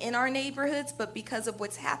happening in our neighborhoods, but because of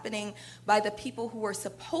what's happening by the people who are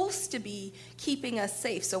supposed to be keeping us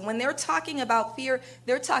safe. So when they're talking about fear,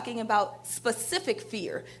 they're talking about specific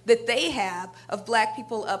fear that they have of black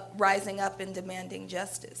people rising up and demanding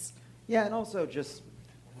justice. Yeah, and also just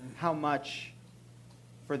how much,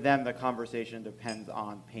 for them, the conversation depends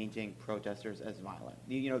on painting protesters as violent.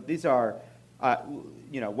 These are,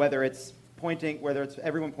 whether it's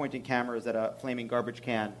everyone pointing cameras at a flaming garbage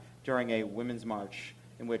can during a women's march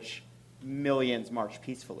in which millions marched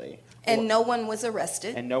peacefully. And no one was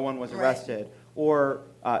arrested. Right. Or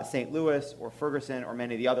St. Louis or Ferguson or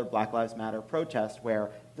many of the other Black Lives Matter protests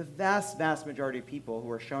where the vast, vast majority of people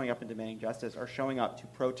who are showing up and demanding justice are showing up to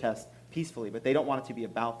protest peacefully, but they don't want it to be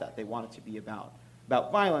about that. They want it to be about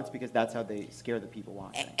violence because that's how they scare the people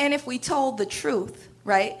watching. And if we told the truth,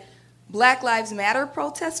 right, Black Lives Matter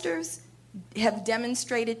protesters have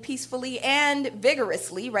demonstrated peacefully and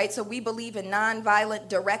vigorously, right? So we believe in nonviolent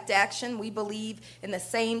direct action. We believe in the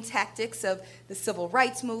same tactics of the civil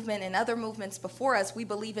rights movement and other movements before us. We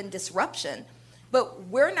believe in disruption. But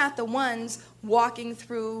we're not the ones walking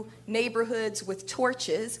through neighborhoods with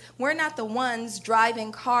torches. We're not the ones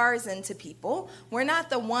driving cars into people. We're not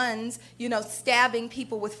the ones, stabbing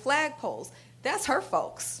people with flagpoles. That's her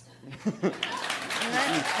folks.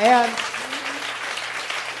 And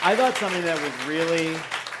I thought something that was really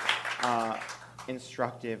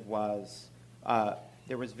instructive was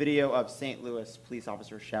there was video of St. Louis police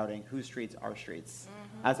officers shouting, "Whose streets? Our streets,"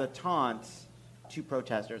 as a taunt to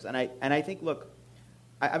protesters. And I think, look,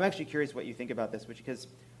 I'm actually curious what you think about this, because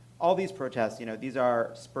all these protests, these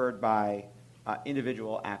are spurred by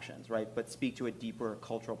individual actions, right, but speak to a deeper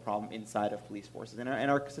cultural problem inside of police forces in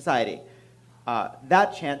our society.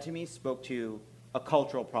 That chant to me spoke to a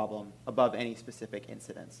cultural problem above any specific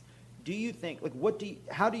incidents. Do you think,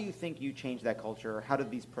 how do you think you change that culture? How do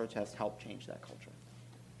these protests help change that culture?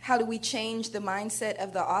 How do we change the mindset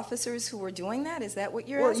of the officers who are doing that? Is that what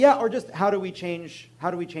you're asking? Yeah, or just how do we change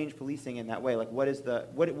policing in that way? Like,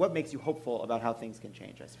 what makes you hopeful about how things can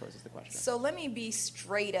change, I suppose, is the question. So let me be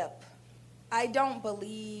straight up. I don't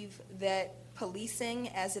believe that policing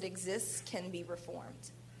as it exists can be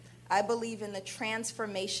reformed. I believe in the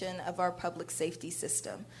transformation of our public safety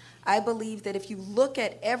system. I believe that if you look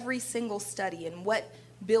at every single study and what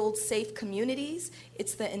builds safe communities,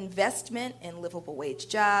 it's the investment in livable wage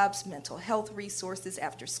jobs, mental health resources,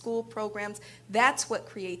 after-school programs. That's what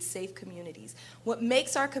creates safe communities. What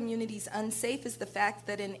makes our communities unsafe is the fact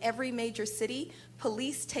that in every major city,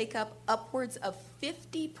 police take up upwards of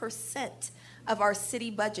 50% of our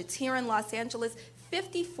city budgets. Here in Los Angeles,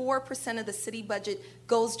 54% of the city budget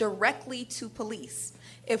goes directly to police.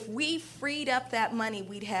 If we freed up that money,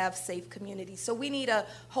 we'd have safe communities. So we need a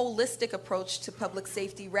holistic approach to public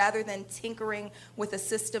safety rather than tinkering with a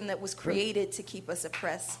system that was created to keep us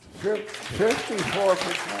oppressed.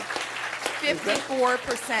 54%?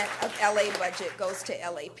 54% of LA budget goes to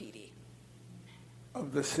LAPD.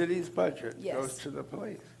 Of the city's budget Yes. goes to the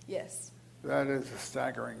police? Yes. That is a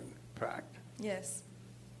staggering fact. Yes.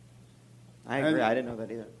 I agree. I didn't know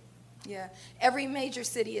that either. Yeah. Every major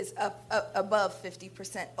city is up above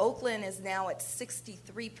 50%. Oakland is now at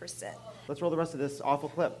 63%. Let's roll the rest of this awful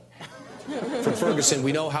clip. From Ferguson,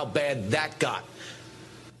 we know how bad that got.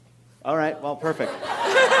 All right. Well, perfect.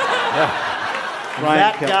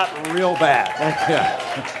 That got real bad.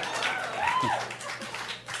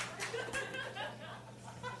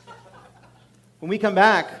 When we come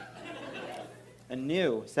back, a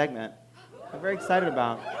new segment I'm very excited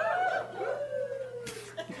about.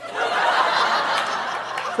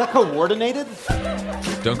 Is that coordinated?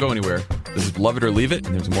 Don't go anywhere. This is Love It or Leave It,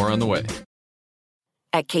 and there's more on the way.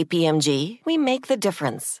 At KPMG, we make the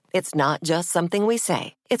difference. It's not just something we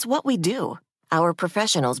say, it's what we do. Our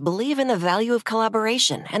professionals believe in the value of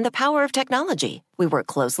collaboration and the power of technology. We work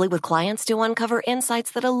closely with clients to uncover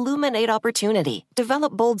insights that illuminate opportunity,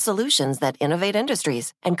 develop bold solutions that innovate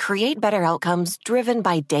industries, and create better outcomes driven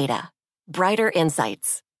by data. Brighter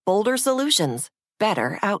insights, bolder solutions,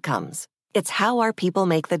 better outcomes. It's how our people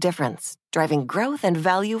make the difference, driving growth and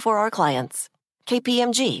value for our clients.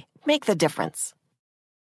 KPMG, make the difference.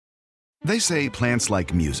 They say plants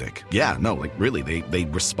like music. Yeah, no, like really, they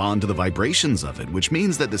respond to the vibrations of it, which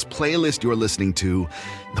means that this playlist you're listening to,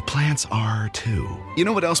 the plants are too. You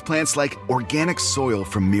know what else plants like? Organic soil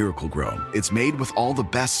from Miracle-Gro. It's made with all the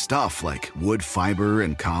best stuff like wood fiber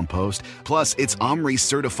and compost. Plus, it's OMRI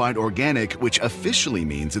certified organic, which officially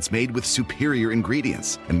means it's made with superior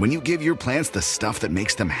ingredients. And when you give your plants the stuff that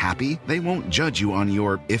makes them happy, they won't judge you on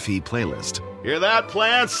your iffy playlist. Hear that,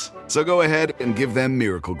 plants? So go ahead and give them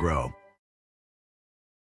Miracle-Gro.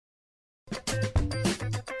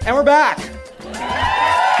 And we're back.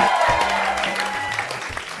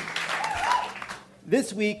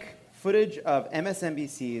 This week, footage of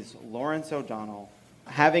MSNBC's Lawrence O'Donnell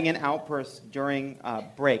having an outburst during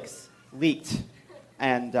breaks leaked.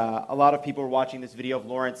 And a lot of people were watching this video of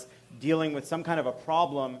Lawrence dealing with some kind of a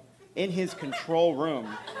problem in his control room.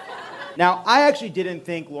 Now, I actually didn't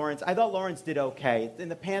think I thought Lawrence did okay. In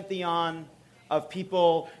the pantheon of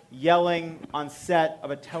people yelling on set of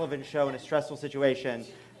a television show in a stressful situation,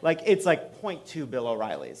 it's like 0.2 Bill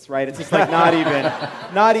O'Reillys, right? It's just like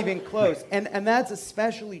not even close. And that's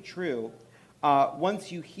especially true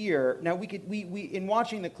once you hear. Now we in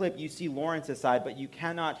watching the clip, you see Lawrence's side, but you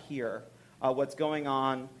cannot hear what's going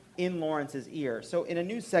on in Lawrence's ear. So in a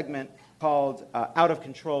new segment called Out of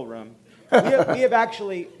Control Room, we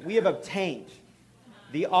have obtained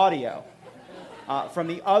the audio from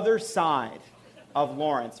the other side of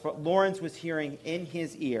Lawrence. What Lawrence was hearing in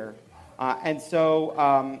his ear. And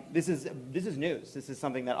so this is news. This is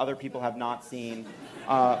something that other people have not seen.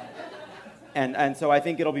 And so I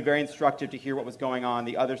think it'll be very instructive to hear what was going on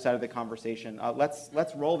the other side of the conversation. Let's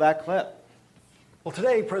roll that clip. Well,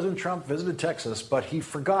 today, President Trump visited Texas, but he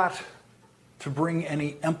forgot to bring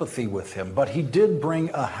any empathy with him. But he did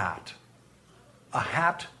bring a hat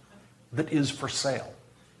that is for sale.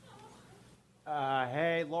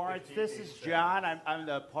 Hey, Lawrence, this is John. I'm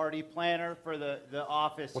the party planner for the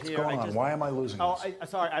office What's here. going on? Why am I losing this?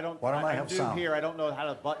 Sorry, I don't. Why don't I have new sound? here. I don't know how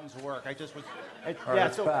the buttons work. I just was.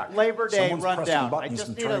 So back. Labor Day Someone's rundown. I pressing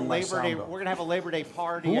just buttons need a and turning my Labor Day. sound up. We're gonna have a Labor Day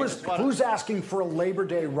party. Who's asking for a Labor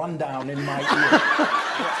Day rundown in my ear?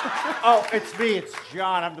 Oh, it's me. It's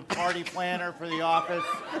John. I'm the party planner for the office.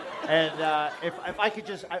 And if I could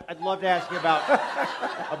just, I'd love to ask you about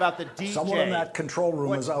the DJ. Someone in that control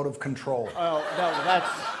room is out of control. Oh no,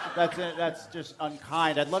 that's just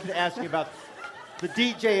unkind. I'd love to ask you about the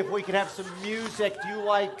DJ. If we could have some music. Do you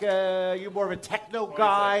like? You more of a techno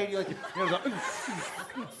guy? Do you like?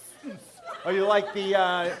 Are you like the?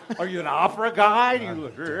 Are you an opera guy? Do you?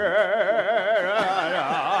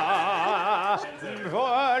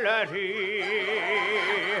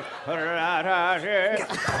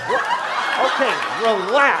 Okay,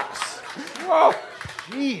 relax. Whoa,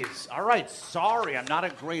 jeez. All right, sorry, I'm not a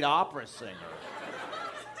great opera singer.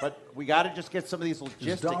 But we got to just get some of these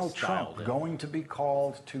logistics Is Donald Trump dialed in. going to be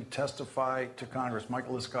called to testify to Congress?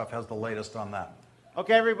 Michael Liskoff has the latest on that.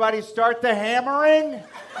 Okay, everybody, start the hammering.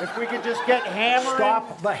 If we could just get hammering.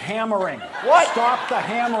 Stop the hammering. What? Stop the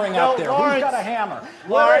hammering No, up there. Lawrence. Who's got a hammer? Lawrence,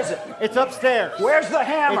 Where is it? It's upstairs. Where's the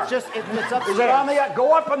hammer? It's upstairs. Is it on the?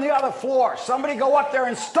 Go up on the other floor. Somebody go up there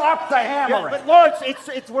and stop the hammering. Yeah, but Lawrence,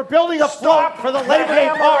 we're building a float for the Labor Day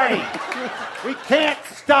party. We can't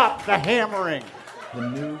stop the hammering. The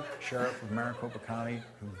new sheriff of Maricopa County,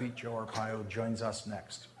 who beat Joe Arpaio, joins us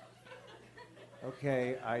next.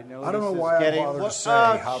 Okay, I know. I don't know why I bother to say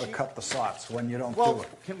how to cut the slots when you don't do it.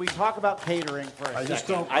 Can we talk about catering for a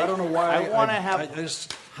second? I don't know why. I want to have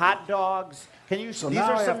hot dogs. These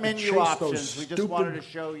are some menu options. We just wanted to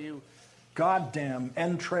show you. Goddamn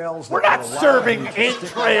entrails. We're not serving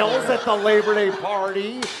entrails at the Labor Day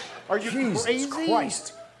party. Are you Jesus crazy?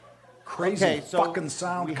 Christ. Crazy fucking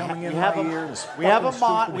sound coming in my ears. We have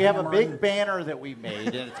a big banner that we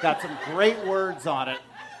made, and it's got some great words on it.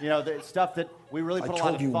 You know, the stuff that we really put a lot of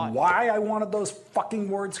thought into. I told you why I wanted those fucking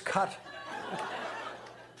words cut.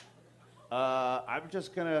 I'm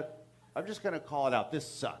just gonna call it out. This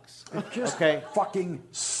sucks. It just fucking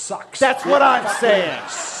sucks. That's what I'm saying.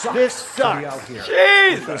 Sucks this sucks. Out here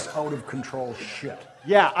Jesus. With this out of control shit.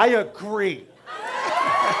 Yeah, I agree.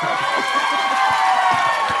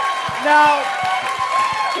 Now,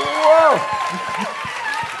 whoa.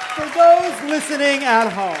 For those listening at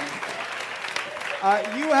home,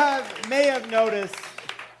 you may have noticed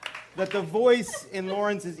that the voice in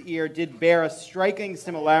Lawrence's ear did bear a striking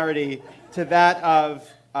similarity to that of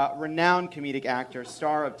renowned comedic actor,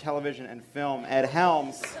 star of television and film, Ed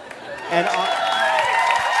Helms. And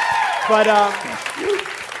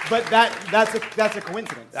but that's a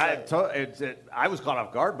coincidence. I was caught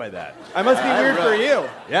off guard by that. It must be weird for you.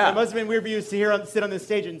 Yeah. It must have been weird for you to sit on this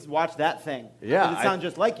stage and watch that thing. Yeah. It sounds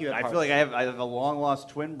just like you. I feel like I have a long-lost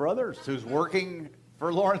twin brother who's working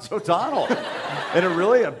for Lawrence O'Donnell in a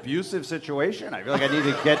really abusive situation. I feel like I need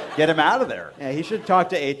to get him out of there. Yeah, he should talk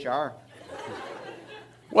to HR.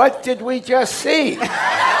 What did we just see?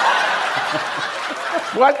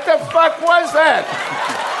 What the fuck was that?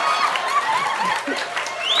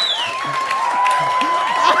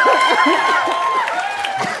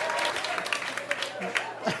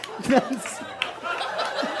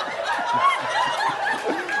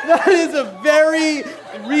 That is a very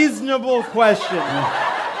reasonable question.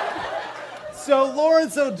 So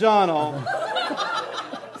Lawrence O'Donnell,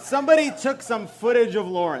 somebody took some footage of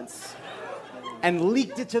Lawrence and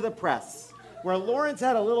leaked it to the press, where Lawrence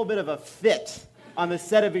had a little bit of a fit on the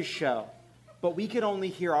set of his show, but we could only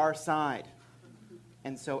hear our side.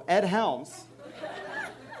 And so Ed Helms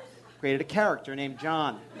created a character named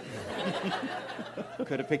John.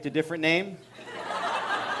 Could have picked a different name,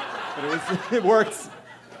 but it worked.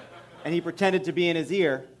 And he pretended to be in his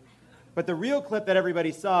ear. But the real clip that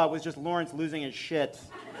everybody saw was just Lawrence losing his shit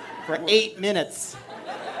for 8 minutes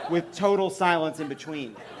with total silence in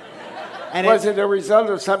between. And was it a result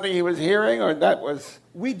of something he was hearing, or that was...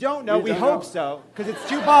 We don't know. We hope so, because it's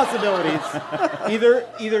two possibilities.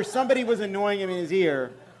 Either somebody was annoying him in his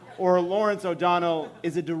ear, or Lawrence O'Donnell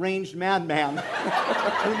is a deranged madman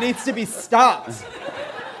who needs to be stopped.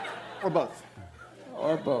 Or both.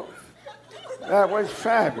 Or both. That was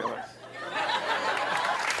fabulous.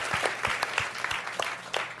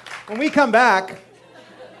 When we come back,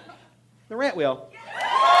 the rant wheel.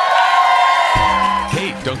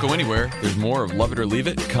 Hey, don't go anywhere. There's more of Love It or Leave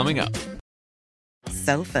It coming up.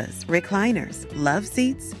 Sofas, recliners, love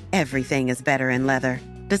seats, everything is better in leather.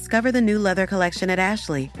 Discover the new leather collection at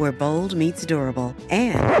Ashley, where bold meets durable.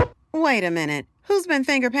 And, wait a minute, who's been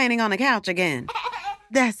finger painting on the couch again?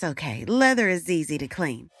 That's okay, leather is easy to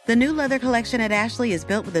clean. The new leather collection at Ashley is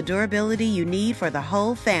built with the durability you need for the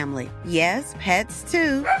whole family. Yes, pets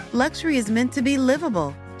too. Luxury is meant to be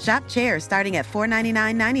livable. Shop chairs starting at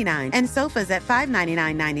 $499.99 and sofas at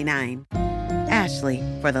 $599.99. Ashley,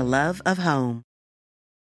 for the love of home.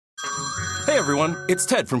 Hey everyone, it's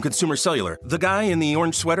Ted from Consumer Cellular, the guy in the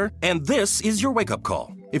orange sweater, and this is your wake-up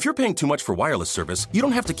call. If you're paying too much for wireless service, you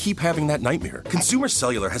don't have to keep having that nightmare. Consumer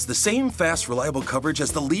Cellular has the same fast, reliable coverage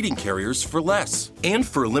as the leading carriers for less. And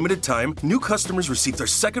for a limited time, new customers receive their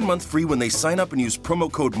second month free when they sign up and use promo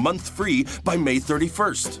code MONTHFREE by May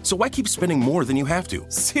 31st. So why keep spending more than you have to?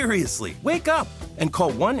 Seriously, wake up and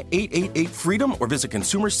call 1-888-FREEDOM or visit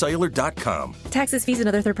consumercellular.com. Taxes, fees, and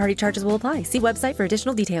other third-party charges will apply. See website for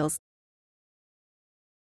additional details.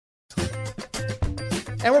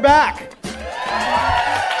 And we're back.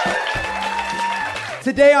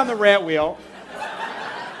 Today on the rant wheel,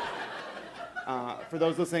 for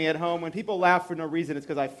those listening at home, when people laugh for no reason, it's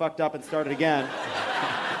because I fucked up and started again.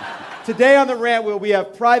 Today on the rant wheel, we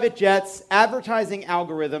have private jets, advertising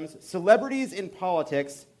algorithms, celebrities in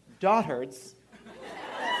politics, dotards,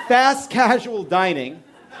 fast casual dining,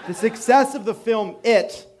 the success of the film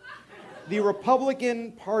It, the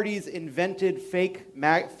Republican Party's invented fake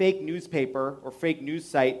newspaper or fake news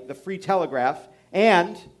site, the Free Telegraph,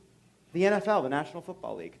 and the NFL, the National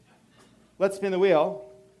Football League. Let's spin the wheel.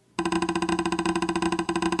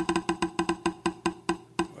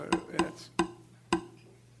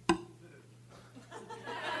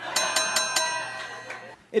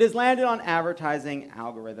 It has landed on advertising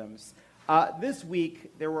algorithms. This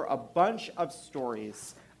week, there were a bunch of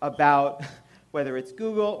stories about whether it's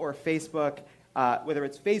Google or Facebook, whether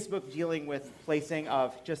it's Facebook dealing with placing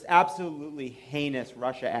of just absolutely heinous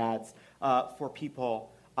Russia ads for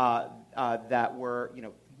people that were,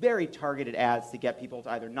 very targeted ads to get people to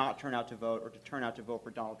either not turn out to vote or to turn out to vote for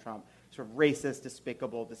Donald Trump. Sort of racist,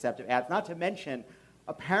 despicable, deceptive ads. Not to mention,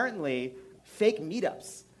 apparently, fake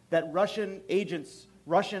meetups that Russian agents,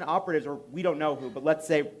 Russian operatives, or we don't know who, but let's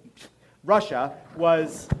say Russia,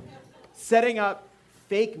 was setting up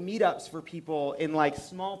fake meetups for people in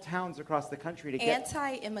small towns across the country to get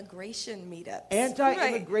anti-immigration meetups.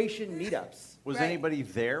 Anti-immigration meetups. Was anybody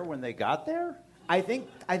there when they got there? I think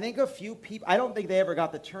a few people. I don't think they ever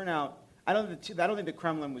got the turnout. I don't think the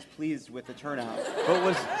Kremlin was pleased with the turnout. But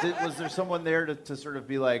was there someone there to sort of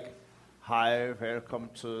be like, Hi,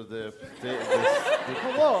 welcome to the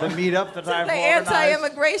Hello. meetup that I've The organized.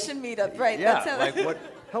 anti-immigration meetup, right? Yeah, That's how like what?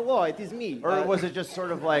 Hello, it is me. Or was it just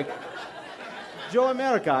sort of like, Joe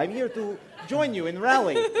America, I'm here to join you in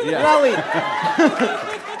rally. Yeah. Rally.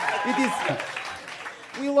 It is.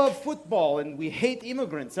 We love football and we hate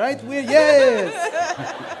immigrants, right? Yes.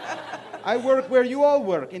 I work where you all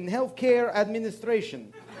work, in healthcare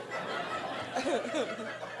administration.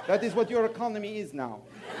 That is what your economy is now.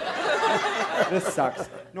 This sucks.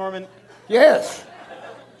 Norman. Yes.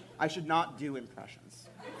 I should not do impressions.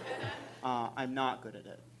 I'm not good at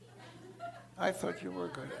it. I thought you were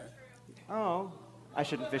good at it. Oh, I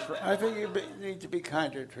shouldn't fish for. I think you need to be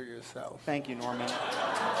kinder to yourself. Thank you, Norman.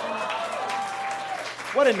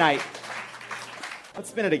 What a night. Let's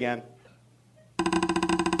spin it again.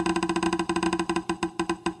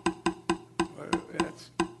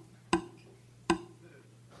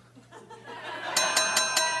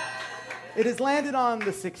 It has landed on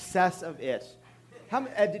the success of It.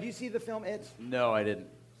 Ed, did you see the film It? no, I didn't.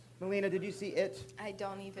 Melina, did you see It? I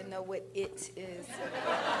don't even know what it is.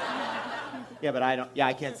 Yeah, but I don't. Yeah,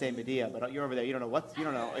 I can't say Medea, but you're over there. You don't know what. You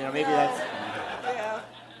don't know. You know, maybe that's. Yeah.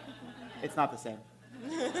 It's not the same.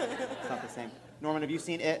 It's not the same. Norman, have you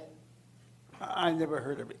seen It? I never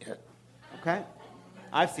heard of it. Okay.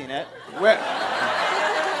 I've seen it.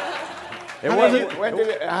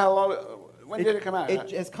 When did it come out?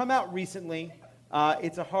 It has come out recently.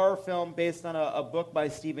 It's a horror film based on a book by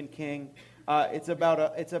Stephen King. It's about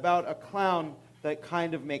a clown that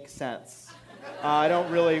kind of makes sense.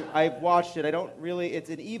 I've watched it. It's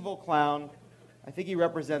an evil clown. I think he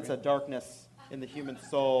represents a darkness in the human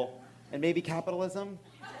soul. And maybe capitalism?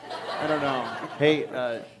 I don't know. Hey,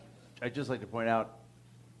 I'd just like to point out,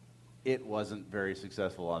 it wasn't very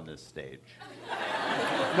successful on this stage.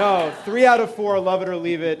 No, 3 out of 4 Love It or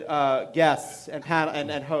Leave It guests and panel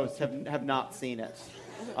and hosts have not seen it.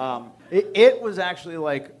 It was actually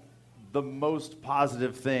like the most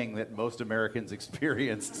positive thing that most Americans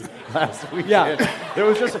experienced last weekend. Yeah. It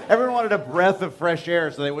was just, everyone wanted a breath of fresh air,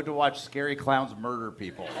 so they went to watch scary clowns murder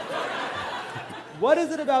people. What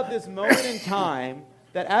is it about this moment in time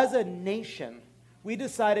that as a nation, we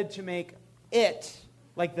decided to make it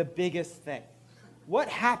like the biggest thing? What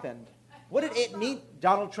happened? What did it mean?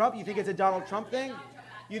 Donald Trump? You think it's a Donald Trump thing?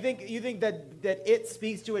 You think that it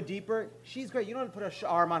speaks to a deeper? She's great. You don't put an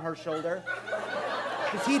arm on her shoulder.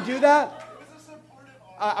 Does he do that?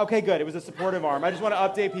 Okay, good. It was a supportive arm. I just want to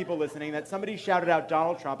update people listening that somebody shouted out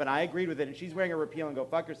Donald Trump, and I agreed with it, and she's wearing a repeal and go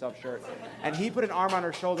fuck yourself shirt. And he put an arm on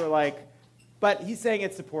her shoulder like, but he's saying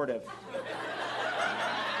it's supportive.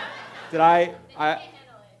 They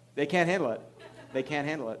can't handle it. They can't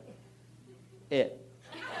handle it. It.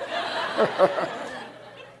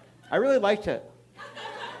 I really liked it.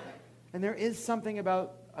 And there is something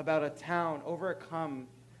about a town overcome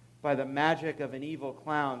by the magic of an evil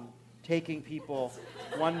clown taking people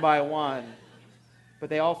one by one, but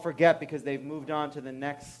they all forget because they've moved on to the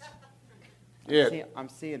next. I'm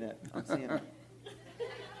seeing it. I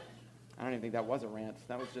don't even think that was a rant.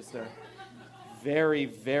 That was just a very,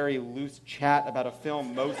 very loose chat about a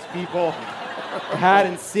film most people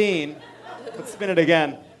hadn't seen. Let's spin it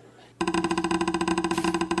again.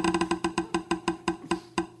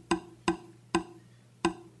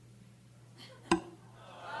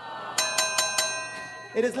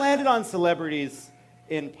 It has landed on celebrities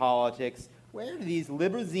in politics. Where do these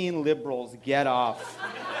limousine liberals get off?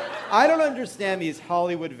 I don't understand these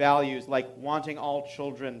Hollywood values like wanting all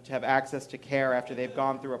children to have access to care after they've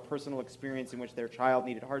gone through a personal experience in which their child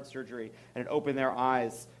needed heart surgery and it opened their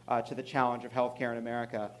eyes to the challenge of healthcare in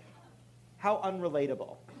America. How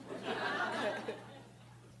unrelatable.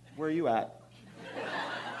 Where are you at?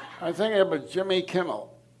 I think it was Jimmy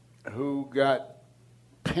Kimmel who got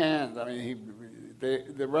panned. I mean,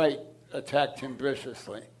 the right attacked him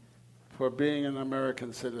viciously for being an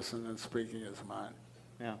American citizen and speaking his mind.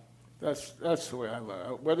 Yeah. That's the way I look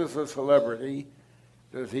at it. What is a celebrity?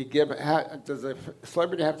 Does a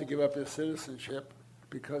celebrity have to give up his citizenship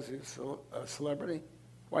because he's a celebrity?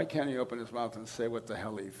 Why can't he open his mouth and say what the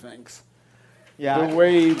hell he thinks? Yeah. The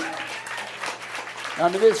way, I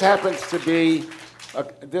mean, this happens to be,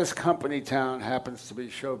 this company town happens to be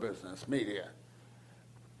show business, media.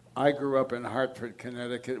 I grew up in Hartford,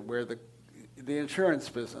 Connecticut, where the insurance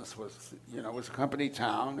business was a company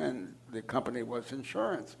town, and the company was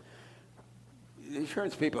insurance. The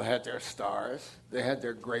insurance people had their stars. They had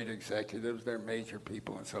their great executives, their major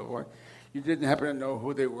people, and so forth. You didn't happen to know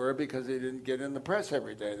who they were because they didn't get in the press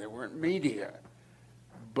every day. They weren't media.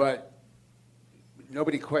 But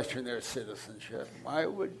nobody questioned their citizenship. Why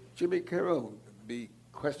would Jimmy Kimmel be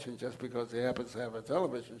questioned just because he happens to have a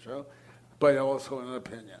television show? but also an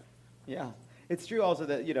opinion. Yeah, it's true also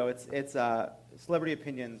that it's celebrity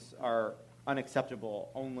opinions are unacceptable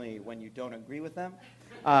only when you don't agree with them.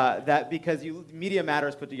 That because Media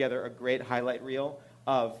Matters put together a great highlight reel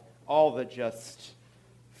of all the just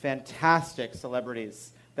fantastic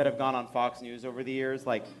celebrities that have gone on Fox News over the years,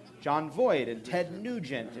 like Jon Voight and Ted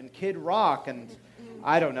Nugent and Kid Rock and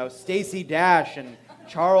I don't know, Stacey Dash and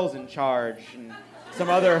Charles in Charge and some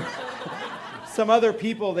other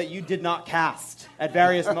people that you did not cast at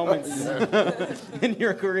various moments in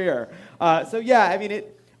your career. So yeah, I mean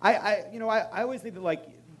I always think that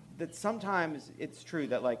that sometimes it's true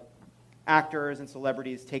that actors and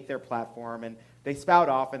celebrities take their platform and they spout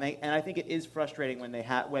off, and I think it is frustrating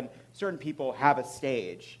when certain people have a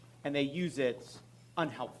stage and they use it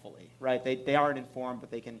unhelpfully, right? They aren't informed, but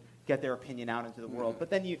they can get their opinion out into the world. But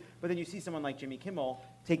then you see someone like Jimmy Kimmel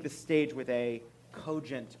take the stage with a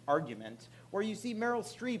cogent argument, or you see Meryl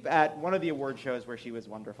Streep at one of the award shows where she was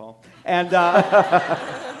wonderful, and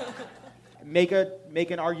make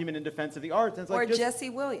an argument in defense of the arts. And it's Jesse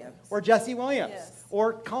Williams. Or Jesse Williams. Yes.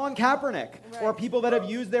 Or Colin Kaepernick. Right. Or people that have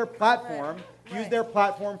used their platform,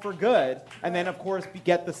 for good, and then, of course,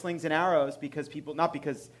 get the slings and arrows because people, not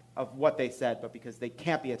because of what they said, but because they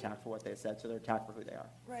can't be attacked for what they said, so they're attacked for who they are.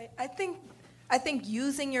 Right. I think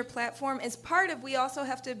using your platform is part of, we also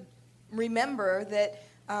have to remember that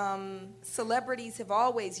celebrities have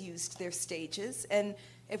always used their stages, and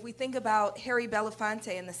if we think about Harry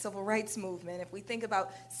Belafonte and the civil rights movement, if we think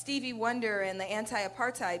about Stevie Wonder and the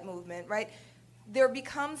anti-apartheid movement, right, there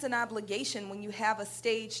becomes an obligation when you have a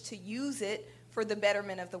stage to use it for the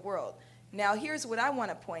betterment of the world. Now, here's what I want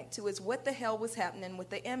to point to is what the hell was happening with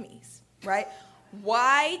the Emmys, right?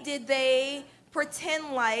 Why did they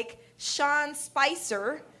pretend like Sean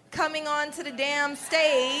Spicer coming onto the damn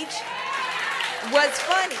stage was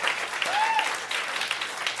funny?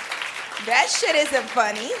 That shit isn't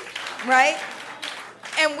funny, right?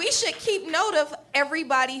 And we should keep note of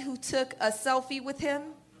everybody who took a selfie with him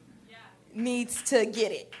needs to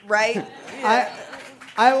get it, right? Yeah.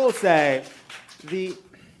 I will say, it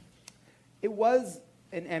was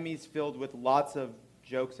an Emmys filled with lots of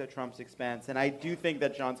jokes at Trump's expense, and I do think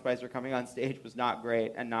that Sean Spicer coming on stage was not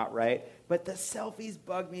great and not right, but the selfies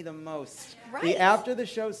bug me the most. Right. The after the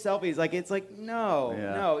show selfies,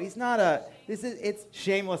 no, he's not it's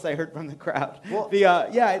shameless, I heard from the crowd. Well,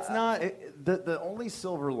 it's not. The only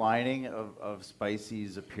silver lining of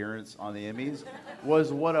Spicy's appearance on the Emmys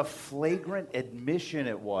was what a flagrant admission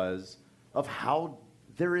it was of how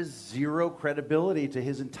there is zero credibility to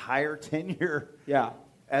his entire tenure. Yeah.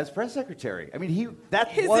 As press secretary. I mean, his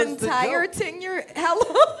entire tenure.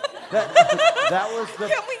 Hello. That was the.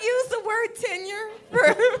 Can we use the word tenure?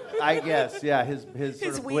 I guess, yeah. His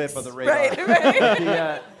sort of blip of the radar.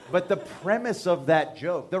 Right. But the premise of that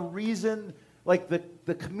joke, the reason, the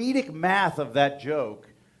comedic math of that joke,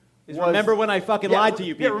 is remember when I fucking lied to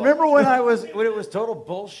you people. Yeah, remember when it was total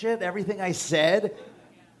bullshit. Everything I said.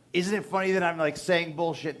 Isn't it funny that I'm saying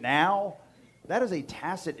bullshit now? That is a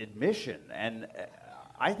tacit admission, and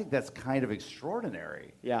I think that's kind of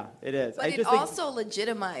extraordinary. Yeah, it is. But it also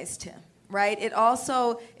legitimized him, right? It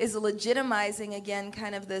also is legitimizing, again,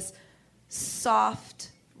 kind of this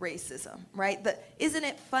soft racism, right? Isn't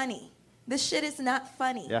it funny? This shit is not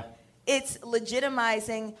funny. Yeah. It's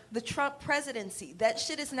legitimizing the Trump presidency. That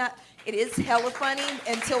shit is not, it is hella funny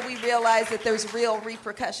until we realize that there's real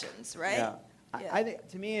repercussions, right? Yeah. I think,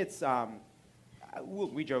 to me, it's,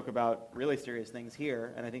 we joke about really serious things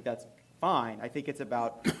here, and I think that's fine. I think it's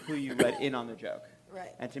about who you let in on the joke.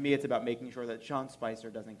 Right. And to me, it's about making sure that Sean Spicer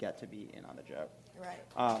doesn't get to be in on the joke. Right.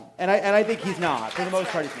 And I think he's not. For the most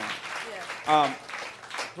part, he's not. Yeah.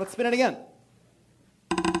 Let's spin it again.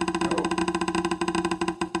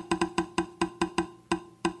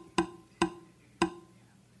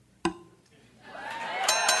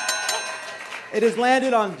 It has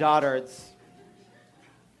landed on Dotard's.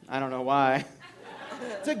 I don't know why.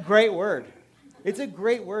 It's a great word. It's a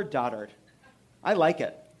great word, Dotard. I like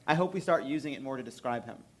it. I hope we start using it more to describe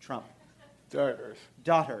him. Trump.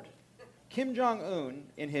 Dotard. Kim Jong-un,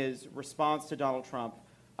 in his response to Donald Trump,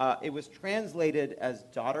 it was translated as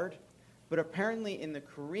Dotard, but apparently in the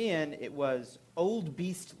Korean it was old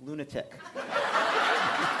beast lunatic.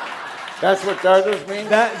 That's what Dotard means?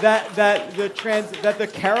 That the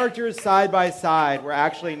characters side by side were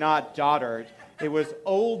actually not Dotard. It was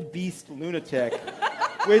old beast lunatic,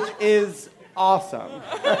 which is awesome.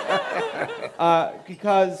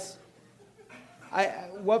 Because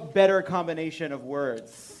what better combination of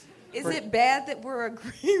words? Is it bad that we're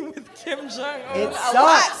agreeing with Kim Jong-un? It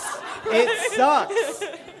sucks. It sucks.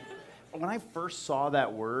 when I first saw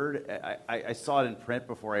that word, I saw it in print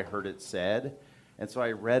before I heard it said, and so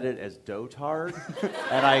I read it as dotard,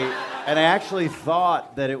 and I actually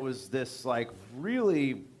thought that it was this like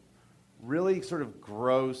really sort of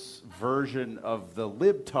gross version of the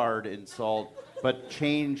libtard insult, but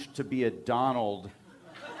changed to be a Donald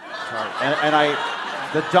tard, and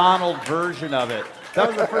the Donald version of it. That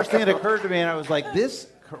was the first thing that occurred to me, and I was like, this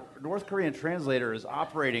North Korean translator is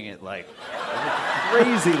operating at like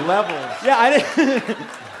crazy levels. Yeah,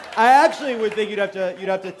 I actually would think you'd have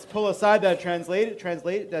to pull aside that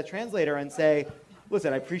translator and say,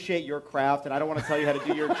 listen, I appreciate your craft, and I don't want to tell you how to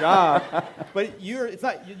do your job, but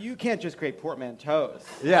you can't just create portmanteaus.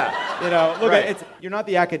 Yeah. Look, you're not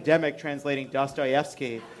the academic translating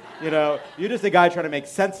Dostoevsky. You're just a guy trying to make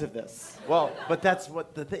sense of this. Well, but that's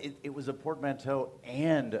what the thing. It was a portmanteau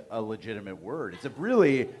and a legitimate word.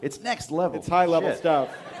 It's next level. It's high level shit. stuff.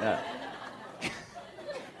 Yeah.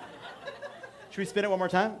 Should we spin it one more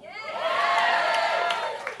time?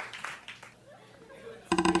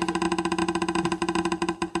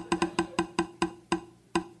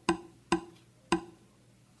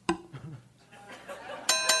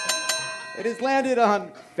 It has landed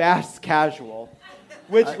on fast casual,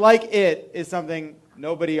 which, like it, is something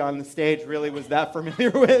nobody on the stage really was that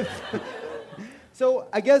familiar with. So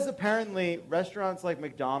I guess apparently restaurants like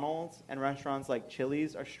McDonald's and restaurants like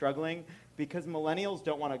Chili's are struggling because millennials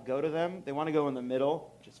don't want to go to them. They want to go in the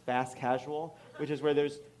middle, which is fast casual, which is where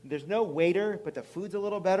there's no waiter, but the food's a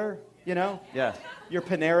little better, Yeah. Your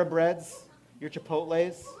Panera Breads, your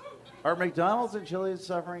Chipotles. Are McDonald's and Chili's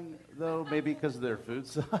suffering, though, maybe because their food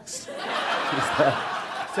sucks?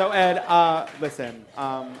 So, Ed, listen,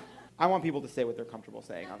 I want people to say what they're comfortable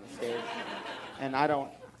saying on the stage, and I don't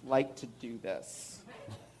like to do this.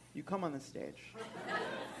 You come on the stage,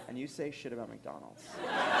 and you say shit about McDonald's.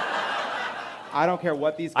 I don't care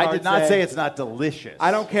what these cards I did not say. say it's not delicious. I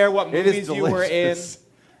don't care what It movies is you were in. delicious.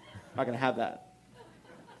 I'm not going to have that.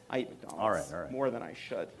 I eat McDonald's All right. more than I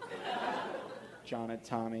should. John and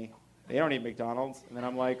Tommy, they don't eat McDonald's. And then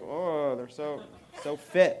I'm like, oh, they're so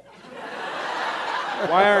fit.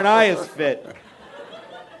 Why aren't I as fit?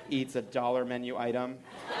 Eats a $1 menu item.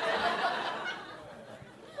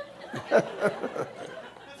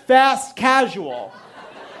 Fast casual.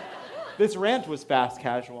 This rant was fast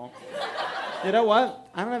casual. You know what?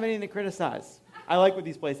 I don't have anything to criticize. I like what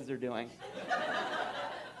these places are doing.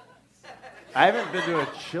 I haven't been to a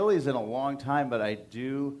Chili's in a long time, but I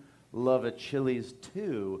do love a Chili's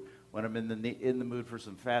too when I'm in the mood for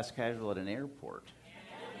some fast casual at an airport.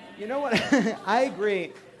 You know what? I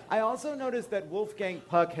agree. I also noticed that Wolfgang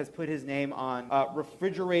Puck has put his name on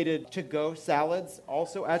refrigerated to-go salads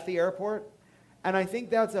also at the airport. And I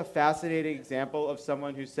think that's a fascinating example of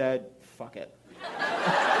someone who said, fuck it.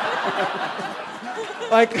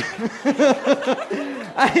 Like,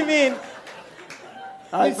 I mean...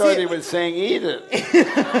 I thought he was saying eat it.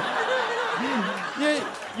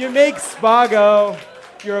 You make Spago,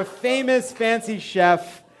 you're a famous fancy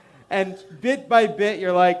chef, and bit by bit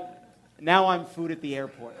you're like, now I'm food at the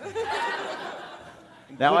airport.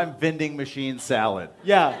 Now I'm vending machine salad.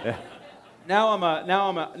 Yeah. Now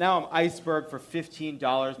I'm iceberg for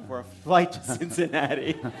 $15 for a flight to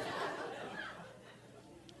Cincinnati.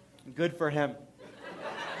 Good for him.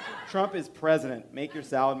 Trump is president. Make your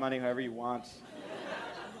salad money however you want.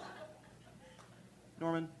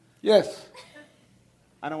 Norman? Yes.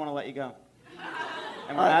 I don't want to let you go.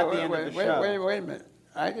 And we're at the end of the show. Wait a minute.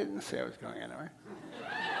 I didn't say I was going anywhere.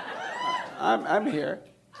 I'm here.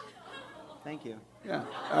 Thank you. Yeah.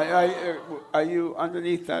 Are you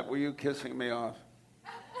underneath that? Were you kissing me off?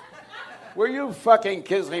 Were you fucking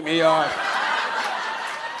kissing me off?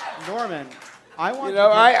 Norman, I want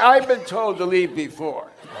I've been told to leave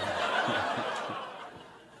before.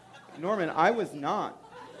 Norman, I was not.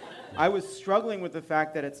 I was struggling with the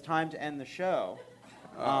fact that it's time to end the show.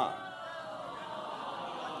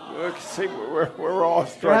 Look, see, we're all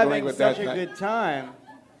struggling with that. We're having such a good time.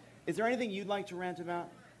 Is there anything you'd like to rant about?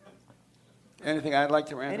 Anything I'd like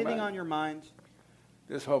to rant about? Anything on your mind?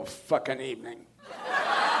 This whole fucking evening.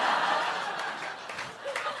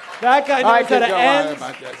 That guy knows how to end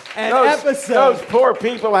an episode. Those poor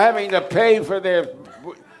people having to pay for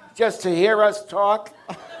just to hear us talk.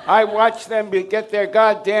 I watch them get their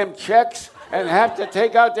goddamn checks and have to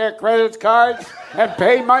take out their credit cards and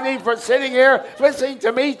pay money for sitting here listening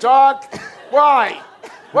to me talk. Why?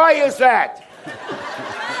 Why is that?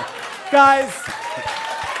 Guys,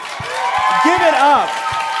 give it up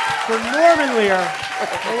for Norman Lear,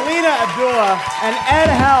 Melina Abdullah, and Ed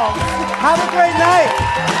Helms. Have a great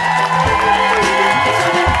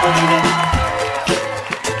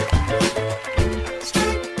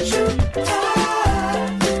night.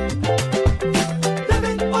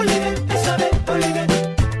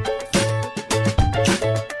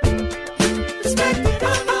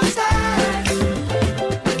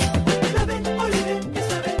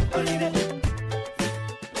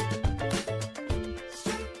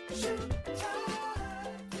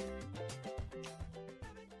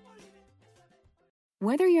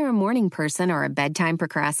 you're a morning person or a bedtime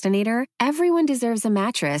procrastinator, everyone deserves a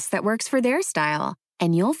mattress that works for their style.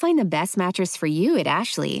 And you'll find the best mattress for you at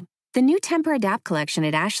Ashley. The new Tempur-Adapt collection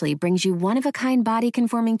at Ashley brings you one-of-a-kind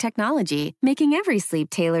body-conforming technology, making every sleep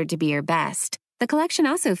tailored to be your best. The collection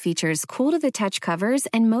also features cool-to-the-touch covers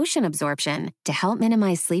and motion absorption to help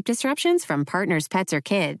minimize sleep disruptions from partners, pets, or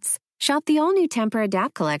kids. Shop the all-new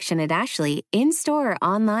Tempur-Adapt collection at Ashley, in-store or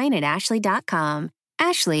online at ashley.com.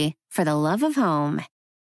 Ashley, for the love of home.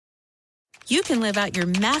 You can live out your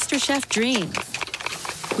MasterChef dreams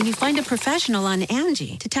when you find a professional on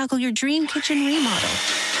Angie to tackle your dream kitchen remodel.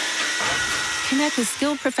 Connect with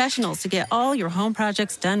skilled professionals to get all your home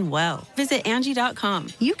projects done well. Visit Angie.com.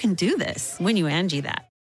 You can do this when you Angie that.